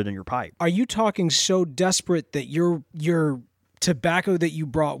trying to put it in your pipe. Are you talking so desperate that your tobacco that you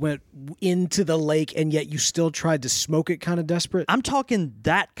brought went into the lake and yet you still tried to smoke it kind of desperate? I'm talking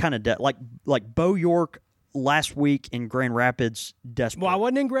that kind of like Bo York last week in Grand Rapids, desperate. Well, I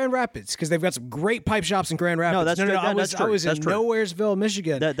wasn't in Grand Rapids because they've got some great pipe shops in Grand Rapids. No, that's true. I was That's in true. Nowheresville,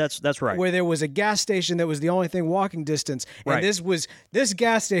 Michigan. That's right. Where there was a gas station that was the only thing walking distance, and Right. this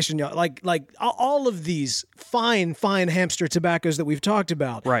gas station, y'all, like all of these fine hamster tobaccos that we've talked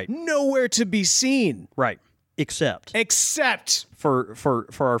about, Right. nowhere to be seen Right. Except for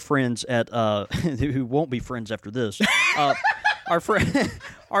our friends at who won't be friends after this.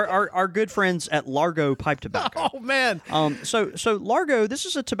 Our good friends at Largo Pipe Tobacco. Oh man. So Largo, this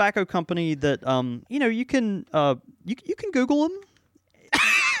is a tobacco company that you can Google them.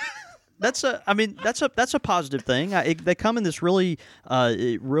 That's a positive thing. They come in this really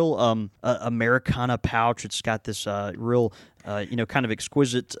real Americana pouch. It's got this real kind of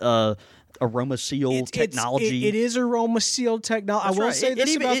exquisite aroma seal technology. It is aroma sealed technology. I will say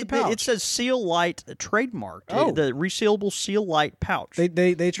this about the pouch. It says Seal Light trademarked. Oh. The resealable Seal Light pouch. They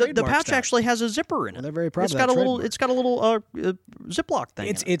trademarked the pouch that. actually has a zipper in it. they're very proud It's of got that a little. trademark. It's got a little Ziploc thing.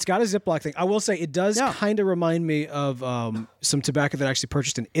 in it. It's got a Ziploc thing. I will say it does Yeah. kind of remind me of some tobacco that I actually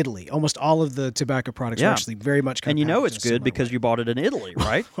purchased in Italy. Almost all of the tobacco products are Yeah. actually very much kind and of you know packaged it's in a good similar because way. you bought it in Italy,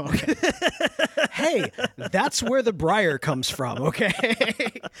 right? Okay. Hey, that's where the briar comes from, okay?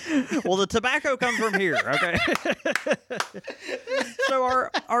 Well, the tobacco comes from here, okay? So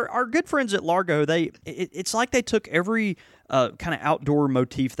our good friends at Largo, it's like they took every kind of outdoor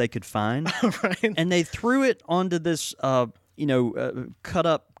motif they could find, Right. and they threw it onto this cut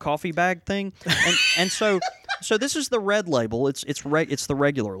up coffee bag thing, and so this is the red label. It's the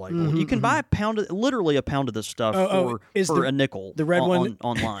regular label. You can buy literally a pound of this stuff for a nickel. the red one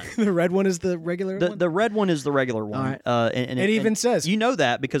online. The red one is the regular one? The red one is the regular one. All right. And It even says- you know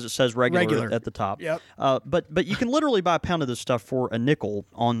that because it says regular. Regular. At the top. Yep. But you can literally buy a pound of this stuff for a nickel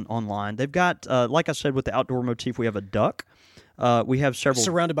online. They've got like I said with the outdoor motif, we have a duck. We have several.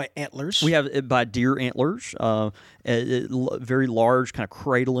 Surrounded by antlers. We have it by deer antlers, very large, kind of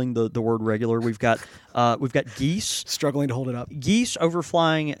cradling the word regular. We've got geese. Struggling to hold it up. Geese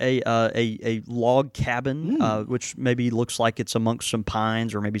overflying a log cabin, which maybe looks like it's amongst some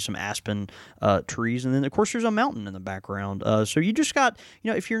pines or maybe some aspen trees, and then of course there's a mountain in the background. So you just got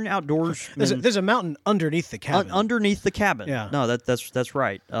if you're in outdoors, There's a mountain underneath the cabin. underneath the cabin. Yeah. No, that's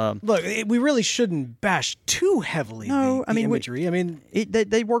right. Look, we really shouldn't bash too heavily the imagery. I mean,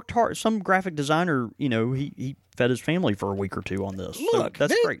 They worked hard. Some graphic designer, he fed his family for a week or two on this. Look, so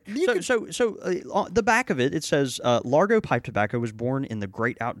that's they- great. you So on the back of it says Largo Pipe Tobacco was born in the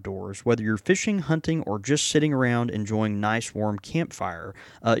great outdoors. Whether you're fishing, hunting, or just sitting around enjoying nice warm campfire,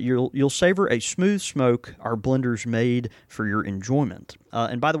 you'll savor a smooth smoke our blenders made for your enjoyment.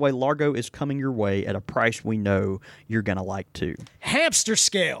 And by the way, Largo is coming your way at a price we know you're gonna like too. hamster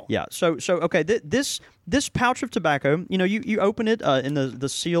scale. Yeah. So okay. This pouch of tobacco, you open it in the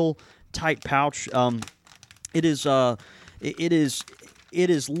seal tight pouch. It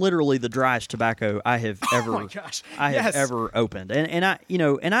is literally the driest tobacco I have ever my gosh. I have Yes. ever opened. And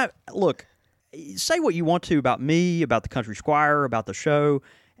I look, say what you want to about me, about the Country Squire, about the show.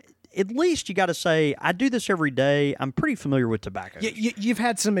 At least you got to say I do this every day. I'm pretty familiar with tobacco. You've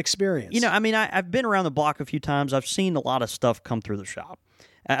had some experience. I've been around the block a few times. I've seen a lot of stuff come through the shop.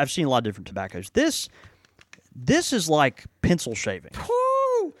 I've seen a lot of different tobaccos. This is like pencil shaving.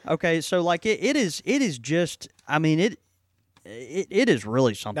 Woo! Okay, so like it is just. I mean it is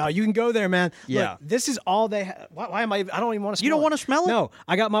really something. No, you can go there, man. Yeah. Look, this is all they have. Why am I? I don't even want to smell it. You don't want to smell it? No.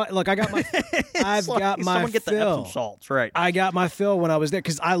 I got my. I've Like got my someone get the fill. Epsom salts, right? I got my fill when I was there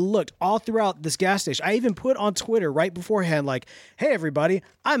because I looked all throughout this gas station. I even put on Twitter right beforehand, like, hey, everybody,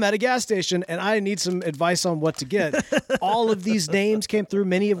 I'm at a gas station and I need some advice on what to get. All of these names came through,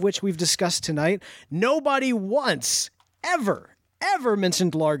 many of which we've discussed tonight. Nobody once, ever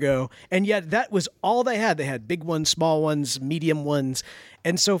mentioned Largo, and yet that was all they had. They had big ones, small ones, medium ones.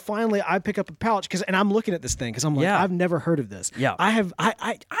 And so finally I pick up a pouch and I'm looking at this thing because I'm like, Yeah. I've never heard of this. Yeah. I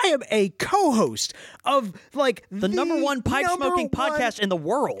am a co-host of like the number one pipe smoking podcast in the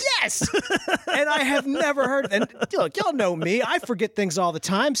world. Yes, and I have never heard of it. And look, y'all know me. I forget things all the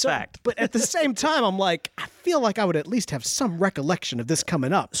time. So, Fact. But at the same time, I'm like, I feel like I would at least have some recollection of this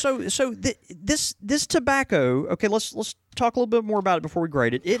coming up. So this tobacco. Okay, let's talk a little bit more about it before we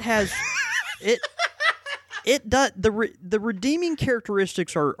grade it. It has it does the redeeming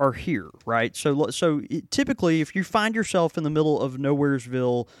characteristics are here, right? So typically, if you find yourself in the middle of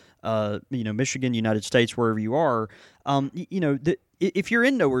Nowheresville, Michigan, United States, wherever you are, if you're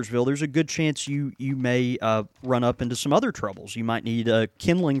in Nowheresville, there's a good chance you may run up into some other troubles. You might need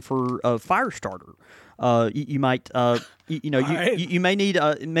kindling for a fire starter. You might right. you may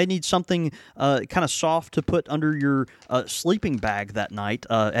need something kind of soft to put under your sleeping bag that night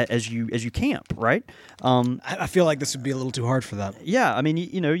as you camp, right? I feel like this would be a little too hard for that. Yeah, I mean,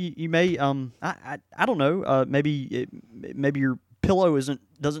 you may I don't know, maybe your pillow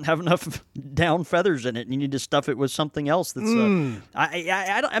doesn't have enough down feathers in it, and you need to stuff it with something else. That's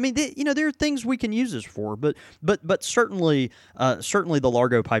I mean, there are things we can use this for, but certainly the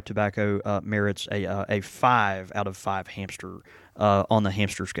Largo pipe tobacco merits a 5 out of 5 hamster on the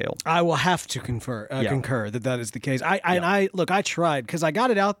hamster scale. I will have to concur that is the case. And I tried because I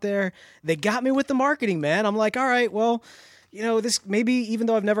got it out there. They got me with the marketing, man. I'm like, all right, well, this maybe, even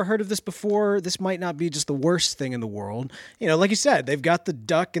though I've never heard of this before, this might not be just the worst thing in the world. Like you said, they've got the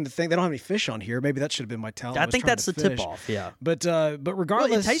duck and the thing. They don't have any fish on here. Maybe that should have been my talent. I think that's the tip off. Yeah, but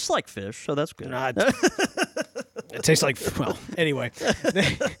regardless, well, it tastes like fish, so that's good. It tastes like, well, anyway.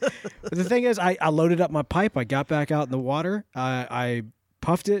 The thing is, I loaded up my pipe. I got back out in the water. I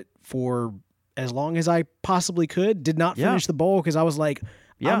puffed it for as long as I possibly could. Did not finish the bowl because I was like,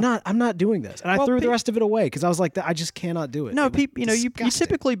 I'm not doing this. And I threw the rest of it away because I was like, I just cannot do it. No, people, you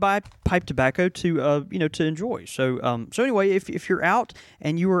typically buy pipe tobacco to enjoy. So anyway, if you're out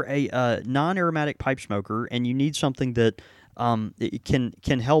and you are a non-aromatic pipe smoker and you need something that it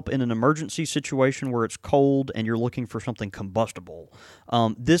can help in an emergency situation where it's cold and you're looking for something combustible,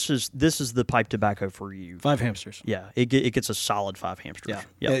 this is the pipe tobacco for you. 5 hamsters. Yeah, it gets a solid 5 hamsters.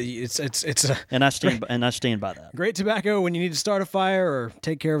 Yeah, it's a and I stand by that. Great tobacco when you need to start a fire or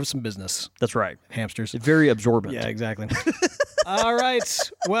take care of some business. That's right. Hamsters. It's very absorbent. Yeah, exactly. All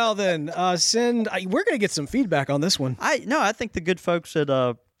right. Well then, we're going to get some feedback on this one. I think the good folks at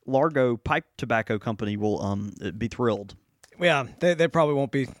Largo Pipe Tobacco Company will be thrilled. Yeah, they probably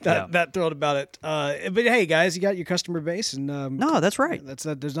won't be that thrilled about it. But hey, guys, you got your customer base, and no, that's right.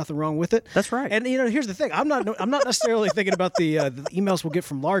 There's nothing wrong with it. That's right. And here's the thing: I'm not necessarily thinking about the emails we'll get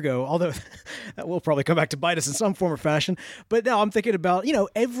from Largo, although that will probably come back to bite us in some form or fashion. But no, I'm thinking about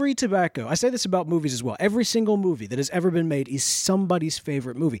every tobacco. I say this about movies as well. Every single movie that has ever been made is somebody's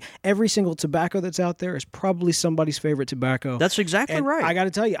favorite movie. Every single tobacco that's out there is probably somebody's favorite tobacco. That's exactly right. I got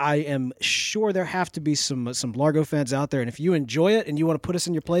to tell you, I am sure there have to be some Largo fans out there, and if you enjoy it and you want to put us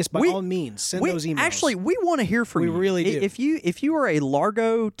in your place, by all means, send those emails. Actually, we want to hear from you. We really do. If you are a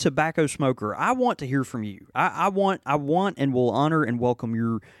Largo tobacco smoker, I want to hear from you. I want and will honor and welcome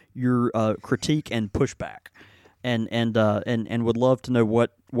your critique and pushback, and would love to know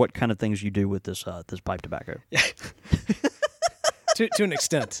what kind of things you do with this pipe tobacco. to an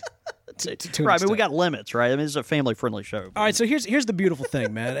extent. Right, I mean, we got limits, right? I mean, it's a family-friendly show. All right, so here's the beautiful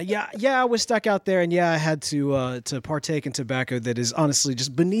thing, man. Yeah, I was stuck out there, and I had to partake in tobacco that is honestly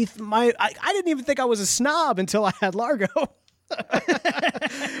just beneath my. I didn't even think I was a snob until I had Largo.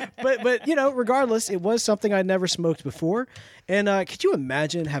 but regardless, it was something I'd never smoked before. And could you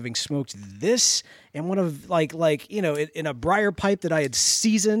imagine having smoked this in one of in a briar pipe that I had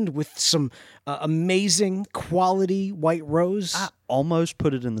seasoned with some amazing quality white rose? I almost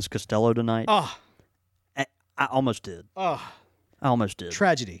put it in this Costello tonight. Oh, I almost did. Oh. I almost did.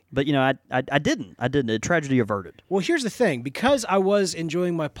 Tragedy. But, I didn't. A tragedy averted. Well, here's the thing. Because I was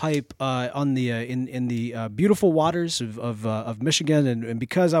enjoying my pipe on the in the beautiful waters of Michigan, and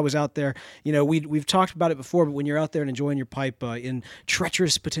because I was out there, we've talked about it before, but when you're out there and enjoying your pipe in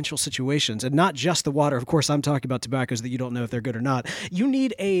treacherous potential situations, and not just the water, of course, I'm talking about tobaccos that you don't know if they're good or not. You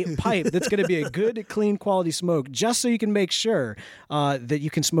need a pipe that's going to be a good, clean, quality smoke, just so you can make sure that you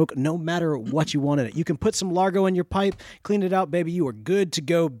can smoke no matter what you want in it. You can put some Largo in your pipe, clean it out, baby. You are good to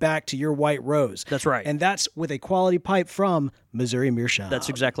go back to your white rose. That's right. And that's with a quality pipe from Missouri Meerschaum. That's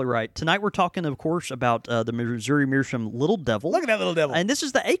exactly right. Tonight we're talking, of course, about the Missouri Meerschaum Little Devil. Look at that little devil. And this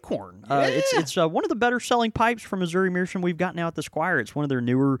is the Acorn. It's one of the better selling pipes from Missouri Meerschaum we've got now at the Squire. It's one of their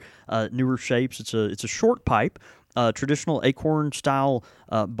newer shapes. It's a short pipe. Traditional acorn style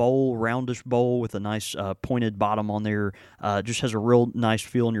bowl, roundish bowl with a nice pointed bottom on there. Just has a real nice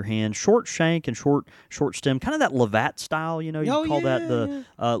feel in your hand. Short shank and short stem, kind of that Lavat style. You call that the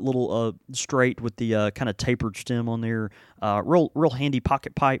little straight with the kind of tapered stem on there. Real handy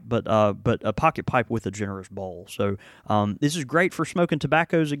pocket pipe, but a pocket pipe with a generous bowl. So this is great for smoking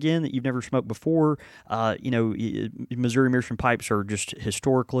tobaccos again that you've never smoked before. Missouri Meerschaum pipes are just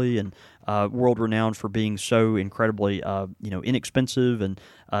historically and world renowned for being so incredibly inexpensive and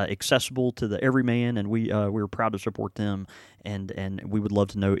accessible to the everyman, and we're proud to support them. And we would love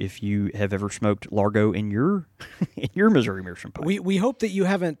to know if you have ever smoked Largo in your Missouri Meerschaum pipe. We hope that you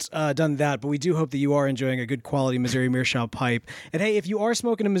haven't done that, but we do hope that you are enjoying a good quality Missouri Meerschaum pipe. And hey, if you are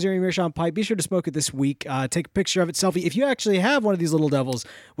smoking a Missouri Meerschaum pipe, be sure to smoke it this week. Take a picture of it, selfie. If you actually have one of these little devils,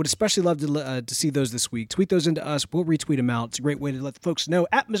 would especially love to see those this week. Tweet those into us. We'll retweet them out. It's a great way to let the folks know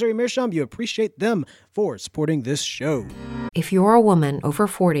at Missouri Meerschaum you appreciate them for supporting this show. If you're a woman over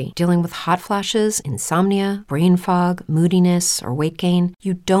 40 dealing with hot flashes, insomnia, brain fog, moodiness, or weight gain,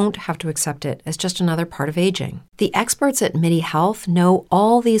 you don't have to accept it as just another part of aging. The experts at MIDI Health know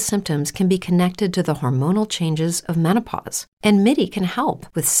all these symptoms can be connected to the hormonal changes of menopause. And MIDI can help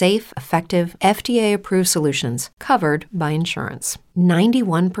with safe, effective, FDA-approved solutions covered by insurance.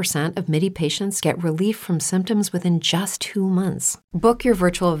 91% of MIDI patients get relief from symptoms within just 2 months. Book your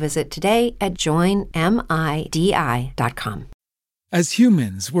virtual visit today at joinmidi.com. As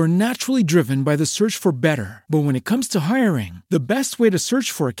humans, we're naturally driven by the search for better. But when it comes to hiring, the best way to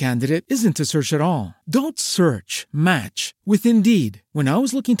search for a candidate isn't to search at all. Don't search, match with Indeed. When I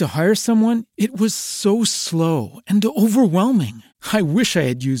was looking to hire someone, it was so slow and overwhelming. I wish I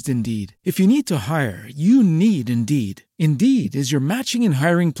had used Indeed. If you need to hire, you need Indeed. Indeed is your matching and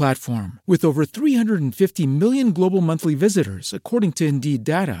hiring platform with over 350 million global monthly visitors, according to Indeed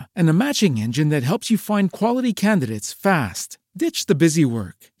data, and a matching engine that helps you find quality candidates fast. Ditch the busy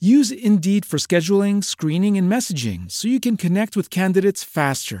work. Use Indeed for scheduling, screening, and messaging so you can connect with candidates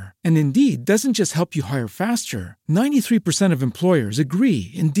faster. And Indeed doesn't just help you hire faster. 93% of employers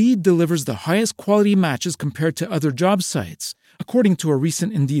agree Indeed delivers the highest quality matches compared to other job sites, according to a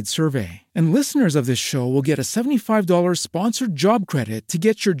recent Indeed survey. And listeners of this show will get a $75 sponsored job credit to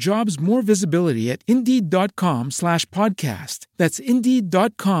get your jobs more visibility at Indeed.com/podcast. That's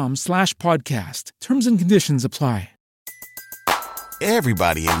Indeed.com/podcast. Terms and conditions apply.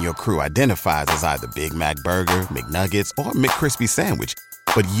 Everybody in your crew identifies as either Big Mac Burger, McNuggets, or McCrispy Sandwich.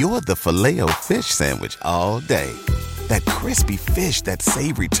 But you're the Filet-O-Fish Sandwich all day. That crispy fish, that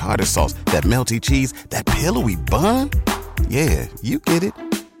savory tartar sauce, that melty cheese, that pillowy bun. Yeah, you get it.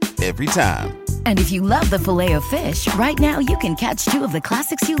 Every time. And if you love the Filet-O-Fish, right now you can catch two of the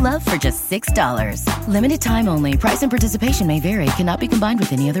classics you love for just $6. Limited time only. Price and participation may vary. Cannot be combined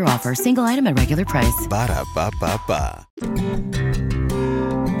with any other offer. Single item at regular price. Ba-da-ba-ba-ba.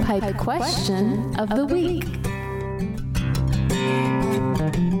 Pipe question of the week.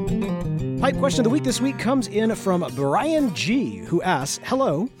 Pipe question of the week this week comes in from Brian G., who asks,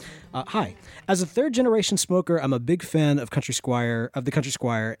 hello, hi. As a third-generation smoker, I'm a big fan of the Country Squire,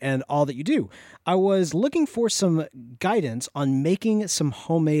 and all that you do. I was looking for some guidance on making some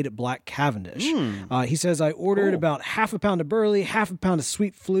homemade Black Cavendish. He says I ordered about half a pound of burley, half a pound of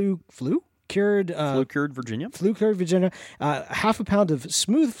sweet flue-cured Virginia. Flue-cured Virginia, half a pound of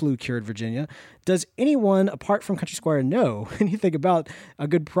smooth flue-cured Virginia. Does anyone, apart from Country Squire, know anything about a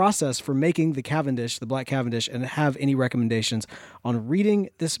good process for making the Cavendish, the Black Cavendish, and have any recommendations on reading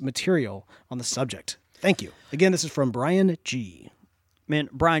this material on the subject? Thank you. Again, this is from Brian G. Man,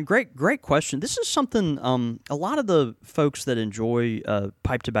 Brian, great question. This is something a lot of the folks that enjoy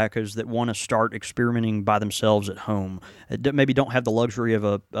pipe tobaccos that want to start experimenting by themselves at home maybe don't have the luxury of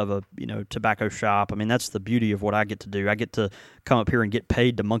a tobacco shop. I mean, that's the beauty of what I get to do. I get to come up here and get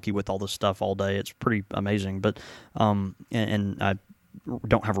paid to monkey with all this stuff all day. It's pretty amazing. But and I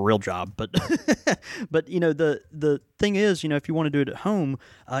don't have a real job, but but the thing is, if you want to do it at home,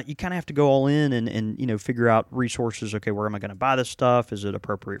 you kind of have to go all in and figure out resources. Okay, where am I going to buy this stuff? Is it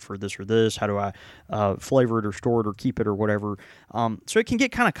appropriate for this or this? How do I flavor it or store it or keep it or whatever? So it can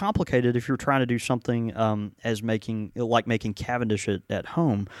get kind of complicated if you're trying to do something as making Cavendish at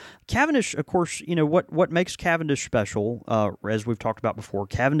home. Cavendish, of course, what makes Cavendish special, as we've talked about before,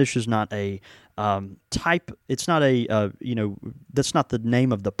 Cavendish is not a type. It's not that's not the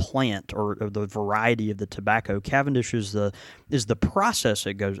name of the plant or the variety of the tobacco. Cavendish is the process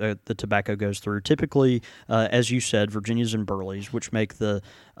the tobacco goes through. Typically, as you said, Virginias and Burleys, which make the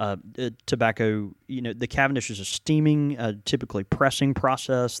tobacco. The Cavendish is a steaming, typically pressing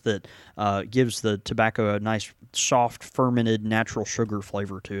process that gives the tobacco a nice, soft, fermented, natural sugar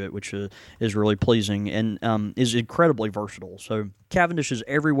flavor to it, which is really pleasing and is incredibly versatile. So Cavendish is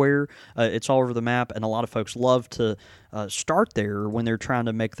everywhere. It's all over the map, and a lot of folks love to start there when they're trying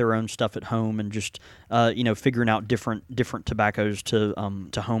to make their own stuff at home and just figuring out different tobaccos to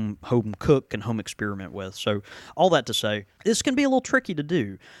home cook and home experiment with. So all that to say, this can be a little tricky to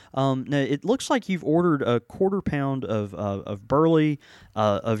do. Now it looks like you've ordered a quarter pound of burley,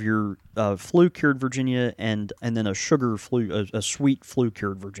 of your flue-cured Virginia, and then a sweet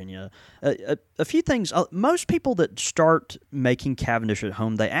flue-cured Virginia. A few things. Most people that start making Cavendish at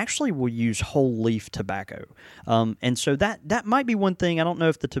home, they actually will use whole leaf tobacco. And so that might be one thing. I don't know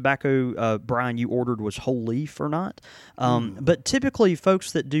if the tobacco, Brian, you ordered was whole leaf or not. But typically,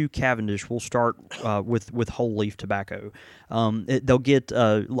 folks that do Cavendish will start with whole leaf tobacco. They'll get,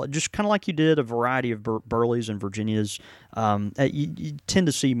 just kind of like you did, a variety of Burleys and Virginias. You tend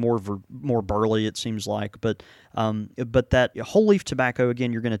to see more Burley, it seems like. But that whole leaf tobacco,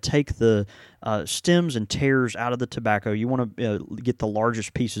 again, you're going to take the stems and tears out of the tobacco. You want to get the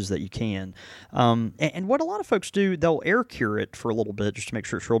largest pieces that you can. And what a lot of folks do, they'll air cure it for a little bit just to make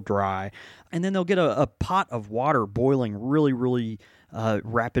sure it's real dry. And then they'll get a pot of water boiling really, really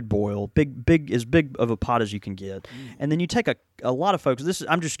rapid boil, as big of a pot as you can get. And then you take a lot of folks,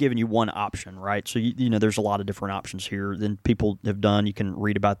 I'm just giving you one option, right? So, you know, there's a lot of different options here than people have done. You can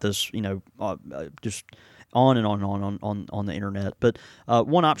read about this, just on and on the internet. But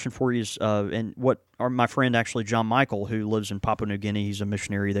one option for you is, and what my friend actually John Michael, who lives in Papua New Guinea, he's a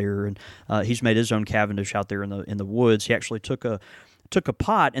missionary there, and he's made his own Cavendish out there in the woods. He actually took a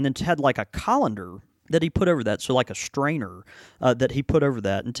pot and then had like a colander that he put over that, so like a strainer that he put over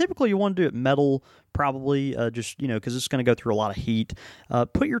that. And typically you want to do it metal, probably, because it's going to go through a lot of heat.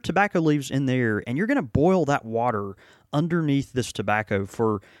 Put your tobacco leaves in there, and you're going to boil that water underneath this tobacco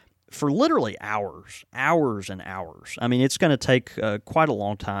for literally hours and hours. I mean, it's going to take quite a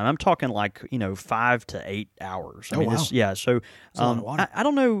long time. I'm talking like 5 to 8 hours. I mean, wow. So a lot of water. I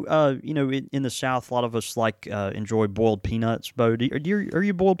don't know. In the South, a lot of us enjoy boiled peanuts. Bo, are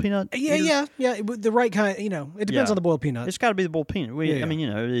you boiled peanut? Yeah. The right kind. It depends on the boiled peanut. It's got to be the boiled peanut. I mean,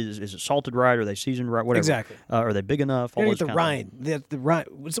 is it salted right? Are they seasoned right? Whatever. Exactly. Are they big enough? You get the rind. The rind.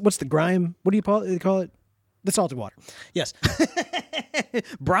 What's the grime? What do you call it? The salted water. Yes.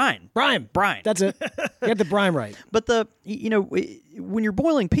 Brine. That's it. You had the brine right. But when you're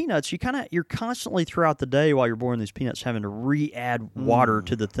boiling peanuts, you're constantly throughout the day while you're boiling these peanuts having to re-add water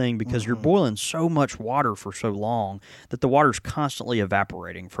to the thing because you're boiling so much water for so long that the water's constantly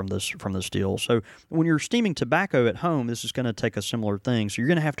evaporating from this deal. So when you're steaming tobacco at home, this is going to take a similar thing. So you're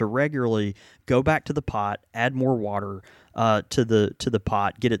going to have to regularly go back to the pot, add more water to the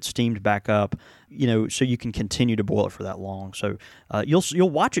pot, get it steamed back up, so you can continue to boil it for that long. So you'll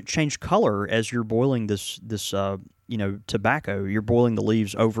watch it change color as you're boiling this tobacco. You're boiling the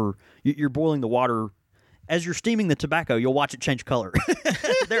leaves over. You're boiling the water. As you're steaming the tobacco, you'll watch it change color.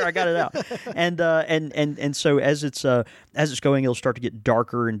 There, I got it out. And so as it's going, it'll start to get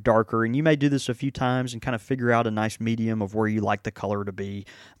darker and darker. And you may do this a few times and kind of figure out a nice medium of where you like the color to be.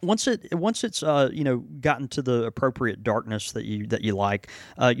 Once it's gotten to the appropriate darkness that you like,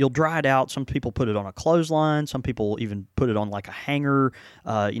 you'll dry it out. Some people put it on a clothesline. Some people even put it on like a hanger.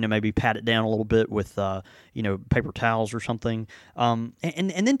 Maybe pat it down a little bit with paper towels or something. And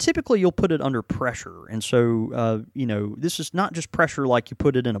then typically you'll put it under pressure. And so this is not just pressure like you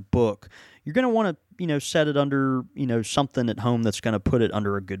put it in a book. You're going to want to, set it under, something at home that's going to put it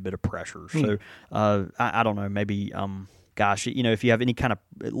under a good bit of pressure. So I don't know, maybe, if you have any kind of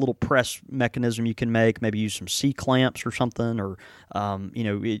little press mechanism you can make, maybe use some C-clamps or something, or,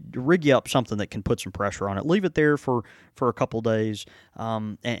 rig you up something that can put some pressure on it. Leave it there for a couple days,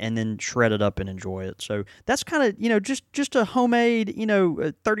 and then shred it up and enjoy it. So that's kind of, just a homemade,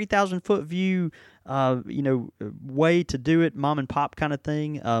 30,000 foot view, way to do it, mom and pop kind of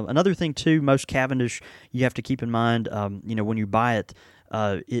thing. Another thing too, most Cavendish, you have to keep in mind, when you buy it,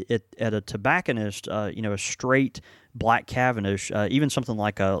 at a tobacconist, a straight black Cavendish, even something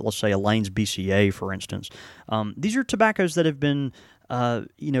like let's say a Lane's BCA, for instance. These are tobaccos that have been,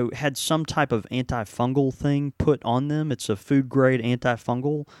 had some type of antifungal thing put on them. It's a food grade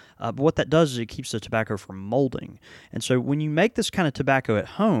antifungal. But what that does is it keeps the tobacco from molding. And so when you make this kind of tobacco at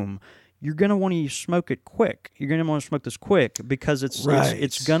home, you're going to want to smoke it quick. You're going to want to smoke this quick because it's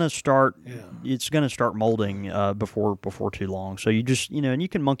going to start molding before too long. So you just and you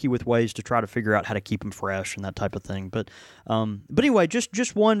can monkey with ways to try to figure out how to keep them fresh and that type of thing. But anyway,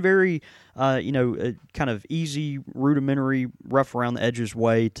 just one very kind of easy, rudimentary, rough around the edges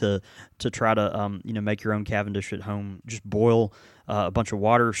way to try to make your own Cavendish at home. Just boil a bunch of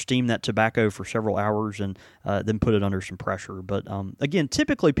water, steam that tobacco for several hours, and then put it under some pressure. But again,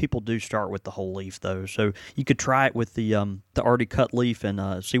 typically people do start with the whole leaf, though. So you could try it with the already cut leaf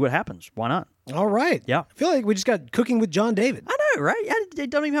and see what happens. Why not? All right. Yeah. I feel like we just got cooking with John David. I know, right? I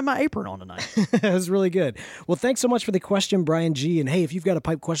don't even have my apron on tonight. That was really good. Well, thanks so much for the question, Brian G. And hey, if you've got a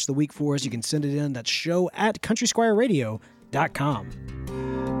pipe question of the week for us, you can send it in. That's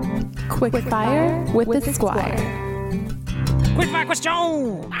show@countrysquireradio.com. Quick fire with the Squire. Quick fire question!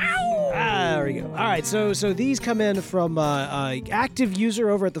 Ow! There we go. All right, so these come in from active user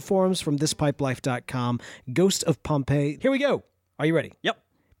over at the forums from thispipelife.com, Ghost of Pompeii. Here we go. Are you ready? Yep.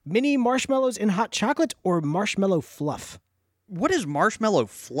 Mini marshmallows in hot chocolate or marshmallow fluff? What is marshmallow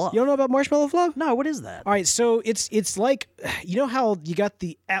fluff? You don't know about marshmallow fluff? No, what is that? All right, so it's like, you know how you got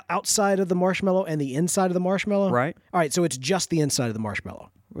the outside of the marshmallow and the inside of the marshmallow? Right. All right, so it's just the inside of the marshmallow.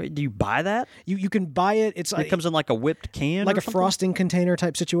 Wait, do you buy that? You can buy it. It's It comes in like a whipped can, like or a something? frosting container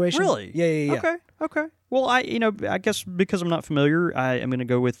type situation. Really? Yeah. Okay. Well, I guess because I'm not familiar, I am going to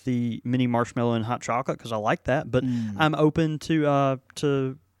go with the mini marshmallow and hot chocolate because I like that. But I'm open to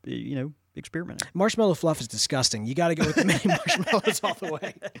experimenting. Marshmallow fluff is disgusting. You got to go with the mini marshmallows all the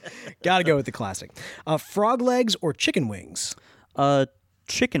way. Got to go with the classic. Frog legs or chicken wings?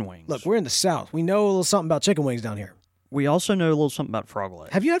 Chicken wings. Look, we're in the South. We know a little something about chicken wings down here. We also know a little something about frog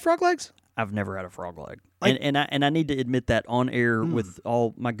legs. Have you had frog legs? I've never had a frog leg, and I need to admit that on air with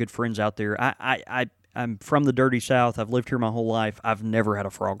all my good friends out there. I'm from the dirty South. I've lived here my whole life. I've never had a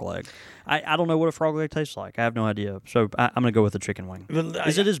frog leg. I don't know what a frog leg tastes like. I have no idea. So I'm going to go with the chicken wing.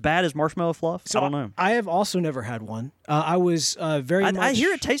 Is it as bad as marshmallow fluff? So I don't know. I have also never had one. I was very much... I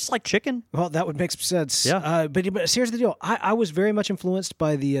hear it tastes like chicken. Well, that would make some sense. Yeah. But here's the deal. I was very much influeenced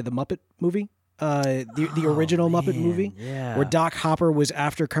by the Muppet movie. The original Muppet movie, where Doc Hopper was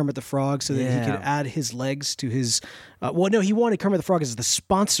after Kermit the Frog so that he could add his legs to his... he wanted Kermit the Frog as the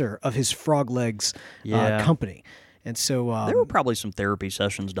sponsor of his Frog Legs company. And so... there were probably some therapy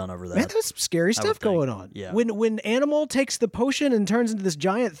sessions done over that. Man, there's some scary stuff going on. Yeah. When Animal takes the potion and turns into this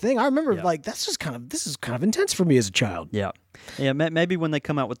giant thing, I remember this is kind of intense for me as a child. Yeah. Yeah, maybe when they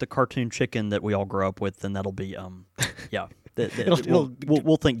come out with the cartoon chicken that we all grew up with, then that'll be,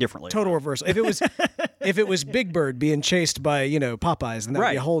 we'll think differently. Total reversal. If it was Big Bird being chased by Popeyes, then that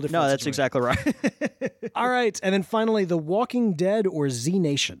would be a whole different. No, that's situation. exactly right. All right, and then finally, The Walking Dead or Z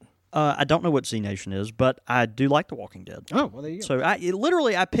Nation. I don't know what Z Nation is, but I do like The Walking Dead. Oh, well, there you go. So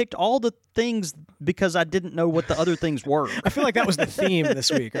I picked all the things because I didn't know what the other things were. I feel like that was the theme this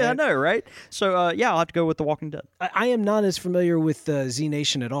week. Right? Yeah, I know, right? So I'll have to go with The Walking Dead. I am not as familiar with Z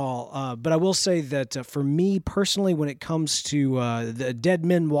Nation at all, but I will say that for me personally, when it comes to the dead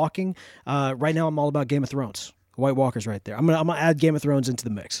men walking, right now I'm all about Game of Thrones. White Walkers, right there. I'm gonna add Game of Thrones into the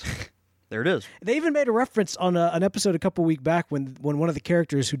mix. There it is. They even made a reference on an episode a couple weeks back when one of the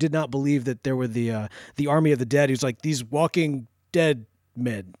characters who did not believe that there were the army of the dead, who's like, these walking dead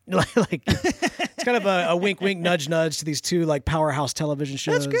men. Like it's kind of a wink, wink, nudge, nudge to these two like powerhouse television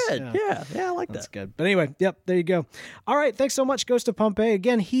shows. That's good. Yeah, I like that. That's good. But anyway, yep, there you go. All right, thanks so much, Ghost of Pompeii.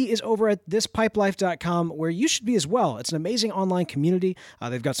 Again, he is over at thispipelife.com, where you should be as well. It's an amazing online community.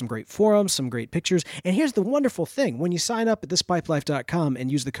 They've got some great forums, some great pictures. And here's the wonderful thing. When you sign up at thispipelife.com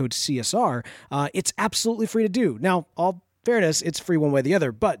and use the code CSR, it's absolutely free to do. Now, fairness, it's free one way or the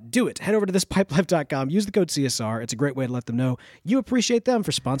other, but do it. Head over to thispipelife.com, use the code CSR. It's a great way to let them know you appreciate them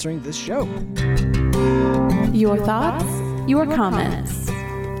for sponsoring this show. Your thoughts, your comments,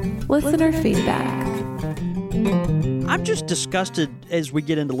 listener feedback. I'm just disgusted as we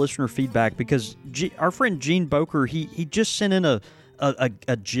get into listener feedback because our friend Gene Boker, he just sent in a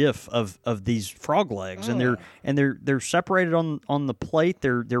GIF of these frog legs, and they're separated on the plate.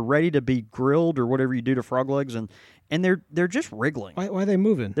 They're ready to be grilled or whatever you do to frog legs, and they're just wriggling. Why are they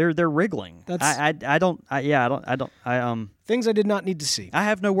moving? They're wriggling. That's I don't things I did not need to see. I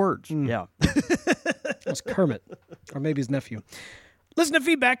have no words. Yeah. That's Kermit, or maybe his nephew. Listener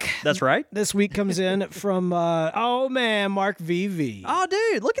feedback. That's right. This week comes in from, Mark VV. Oh,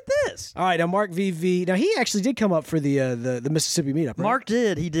 dude, look at this. All right, now Mark VV. Now, he actually did come up for the Mississippi meetup, right? Mark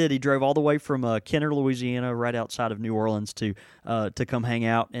did. He did. He drove all the way from Kenner, Louisiana, right outside of New Orleans to come hang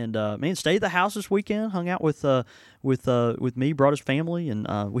out. And, stayed at the house this weekend, hung out with me, brought his family,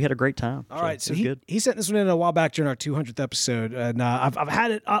 and we had a great time. All right, so good. he sent this one in a while back during our 200th episode, and I've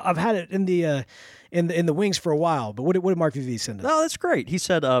had it in the wings for a while. But what did Mark VV send us? Oh, that's great. He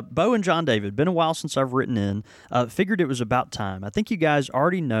said, Bo and John David, been a while since I've written in. Figured it was about time. I think you guys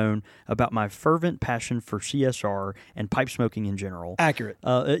already known about my fervent passion for CSR and pipe smoking in general. Accurate.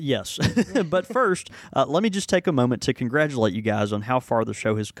 Yes. But first, let me just take a moment to congratulate you guys on how far the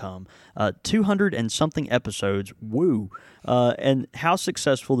show has come. 200 and something episodes. Woo. And how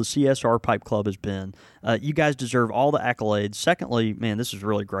successful the CSR Pipe Club has been. You guys deserve all the accolades. Secondly, man, this is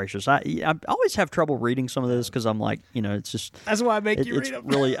really gracious. I always have trouble reading some of this because I'm like, it's just... That's why I make you read it's them.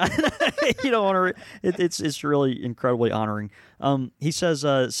 Really, you don't want to... It's really incredibly honoring. He says,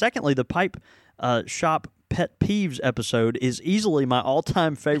 secondly, the Pipe Shop Pet Peeves episode is easily my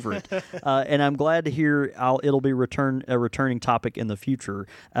all-time favorite, and I'm glad to hear it'll be a returning topic in the future.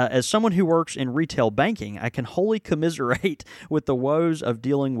 As someone who works in retail banking, I can wholly commiserate with the woes of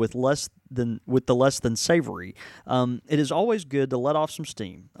dealing with less less than savory. It is always good to let off some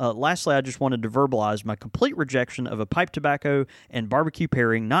steam. Lastly, I just wanted to verbalize my complete rejection of a pipe tobacco and barbecue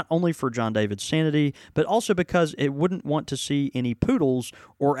pairing, not only for John David's sanity, but also because it wouldn't want to see any poodles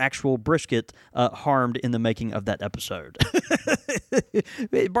or actual brisket harmed in the making of that episode.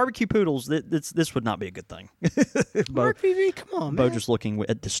 Barbecue poodles, this would not be a good thing. Mark VV, come on, Bo man. just looking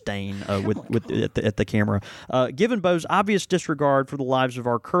at disdain at the camera. Given Bo's obvious disregard for the lives of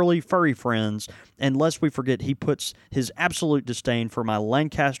our curly, furry friends, and lest we forget he puts his absolute disdain for my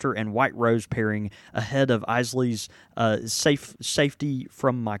Lancaster and White Rose pairing ahead of Isley's safety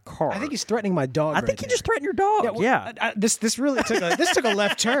from my car. I think he's threatening my dog. I think he just threatened your dog. Yeah. This really took a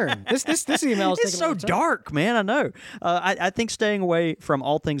left turn. This email is It's taking so a left turn. dark, man. I know. I think staying away from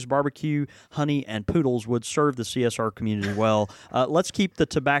all things barbecue, honey, and poodles would serve the CSR community well. Let's keep the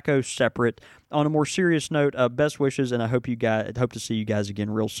tobacco separate. On a more serious note, best wishes, and I hope to see you guys again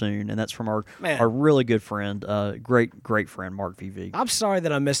real soon. And that's from our really good friend, great friend Mark VV. I'm sorry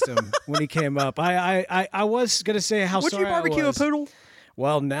that I missed him when he came up. I was gonna say how Would sorry you barbecue I a was. poodle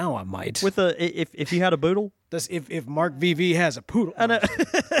Well, now I might. with if you had a boodle? If Mark VV has a poodle, I know.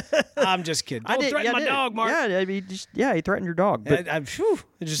 I'm just kidding. Don't threaten my dog, Mark. Yeah, I mean, he threatened your dog. But There's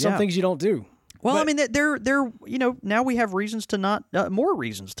just some things you don't do. well, but- I mean, they're now we have reasons to not more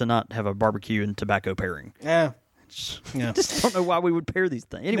reasons to not have a barbecue and tobacco pairing. Yeah. Just don't know why we would pair these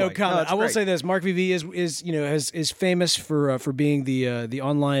things. Anyway, No comment. it's I will great. say this: Mark VV is famous for being the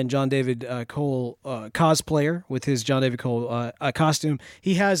online John David Cole cosplayer with his John David Cole costume.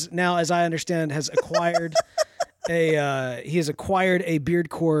 He has now, as I understand, has acquired he has acquired a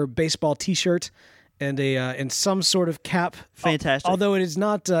Beardcore baseball T-shirt and and some sort of cap. Fantastic. Although it is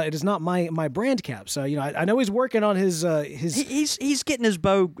not my brand cap. So I know he's working on his He's getting his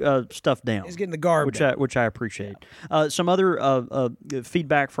Bo stuff down. he's getting the garb down. which I appreciate. Some other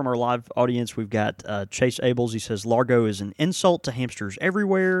feedback from our live audience. We've got Chase Abels. He says Largo is an insult to hamsters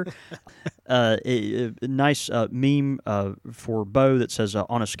everywhere. A nice meme for Bo that says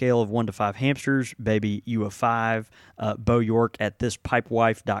on a scale of 1 to 5 hamsters, baby, you a 5. Bo York at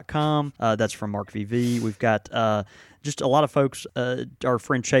thispipewife.com. That's from Mark VV. We've got just a lot of folks. Our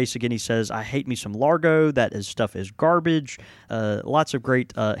friend Chase, again, he says, I hate me some Largo. Stuff is garbage. Lots of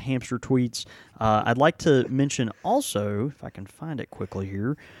great hamster tweets. I'd like to mention also, if I can find it quickly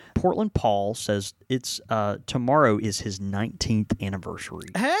here, Portland Paul says it's tomorrow is his 19th anniversary.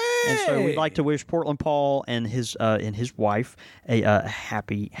 Hey! And so we'd like to wish Portland Paul and his wife a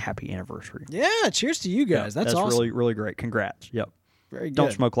happy anniversary. Yeah, cheers to you guys. That's awesome. really, really great. Congrats. Yep. Very good.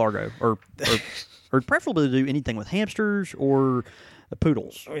 Don't smoke Largo, or preferably do anything with hamsters or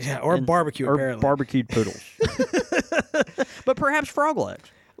poodles. Yeah, or barbecue, or apparently. barbecued poodles. But perhaps frog legs.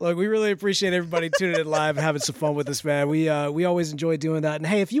 Look, we really appreciate everybody tuning in live and having some fun with us, man. We always enjoy doing that. And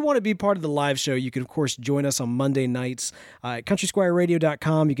hey, if you want to be part of the live show, you can, of course, join us on Monday nights at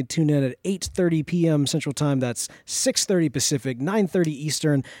countrysquireradio.com. You can tune in at 8:30 p.m. Central Time. That's 6:30 Pacific, 9:30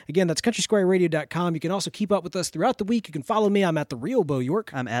 Eastern. Again, that's countrysquireradio.com. You can also keep up with us throughout the week. You can follow me. I'm at The Real Bo York.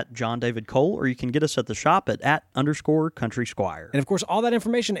 I'm at John David Cole, or you can get us at the shop at @_Country Squire. And, of course, all that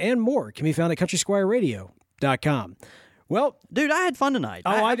information and more can be found at countrysquireradio.com. Well, Dude, I had fun tonight.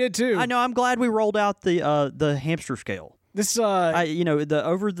 Oh, I did too. I know. I'm glad we rolled out the hamster scale. this The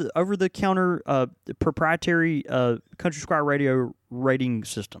over the counter proprietary Country Squire Radio rating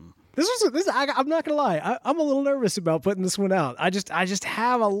system. I'm not gonna lie. I'm a little nervous about putting this one out. I just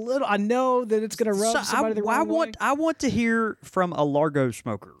have a little. I know that it's gonna rub somebody the wrong way. I want to hear from a Largo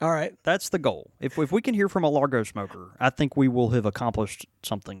smoker. All right. That's the goal. If we can hear from a Largo smoker, I think we will have accomplished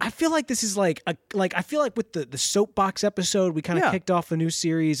something. I feel like this is like I feel like with the soapbox episode, we kind of kicked off a new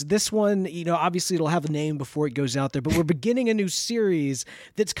series. This one, obviously it'll have a name before it goes out there, but we're beginning a new series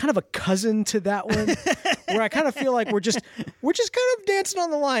that's kind of a cousin to that one, where I kind of feel like we're just kind of dancing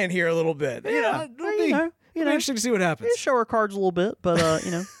on the line here a little bit. Yeah. It'll be interesting to see what happens. We show our cards a little bit, but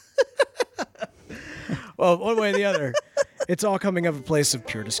Well, one way or the other, it's all coming of a place of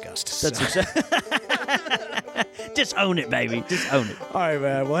pure disgust. That's exactly. Just own it, baby. Just own it. All right,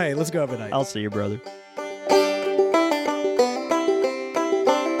 man. Well, hey, let's go have a night. I'll see you, brother.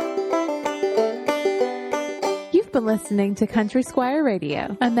 You've been listening to Country Squire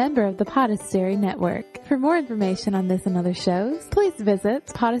Radio, a member of the Podastery Network. For more information on this and other shows, please visit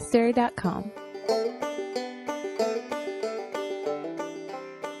podastery.com.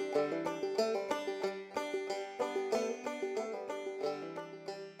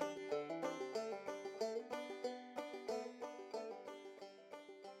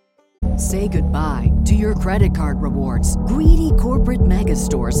 Say goodbye to your credit card rewards. Greedy corporate mega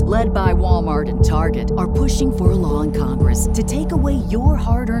stores, led by Walmart and Target, are pushing for a law in Congress to take away your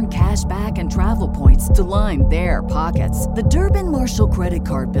hard-earned cash back and travel points to line their pockets. The Durbin-Marshall credit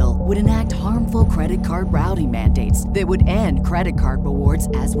card bill would enact harmful credit card routing mandates that would end credit card rewards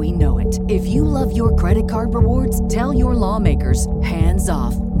as we know it. If you love your credit card rewards, tell your lawmakers, hands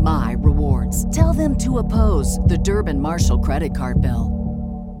off my rewards. Tell them to oppose the Durbin-Marshall credit card bill.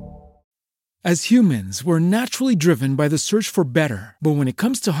 As humans, we're naturally driven by the search for better. But when it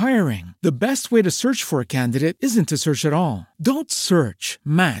comes to hiring, the best way to search for a candidate isn't to search at all. Don't search,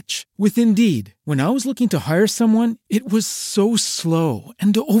 match with Indeed. When I was looking to hire someone, it was so slow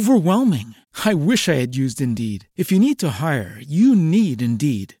and overwhelming. I wish I had used Indeed. If you need to hire, you need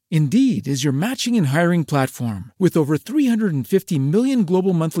Indeed. Indeed is your matching and hiring platform with over 350 million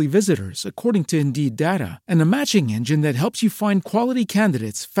global monthly visitors, according to Indeed data, and a matching engine that helps you find quality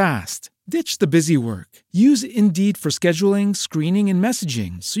candidates fast. Ditch the busy work. Use Indeed for scheduling, screening, and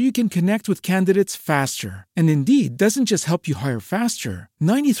messaging so you can connect with candidates faster. And Indeed doesn't just help you hire faster.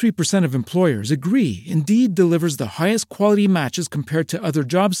 93% of employers agree Indeed delivers the highest quality matches compared to other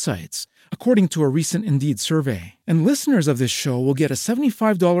job sites, according to a recent Indeed survey. And listeners of this show will get a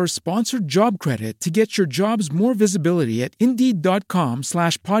 $75 sponsored job credit to get your jobs more visibility at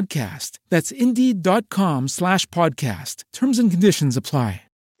Indeed.com/podcast. That's Indeed.com/podcast. Terms and conditions apply.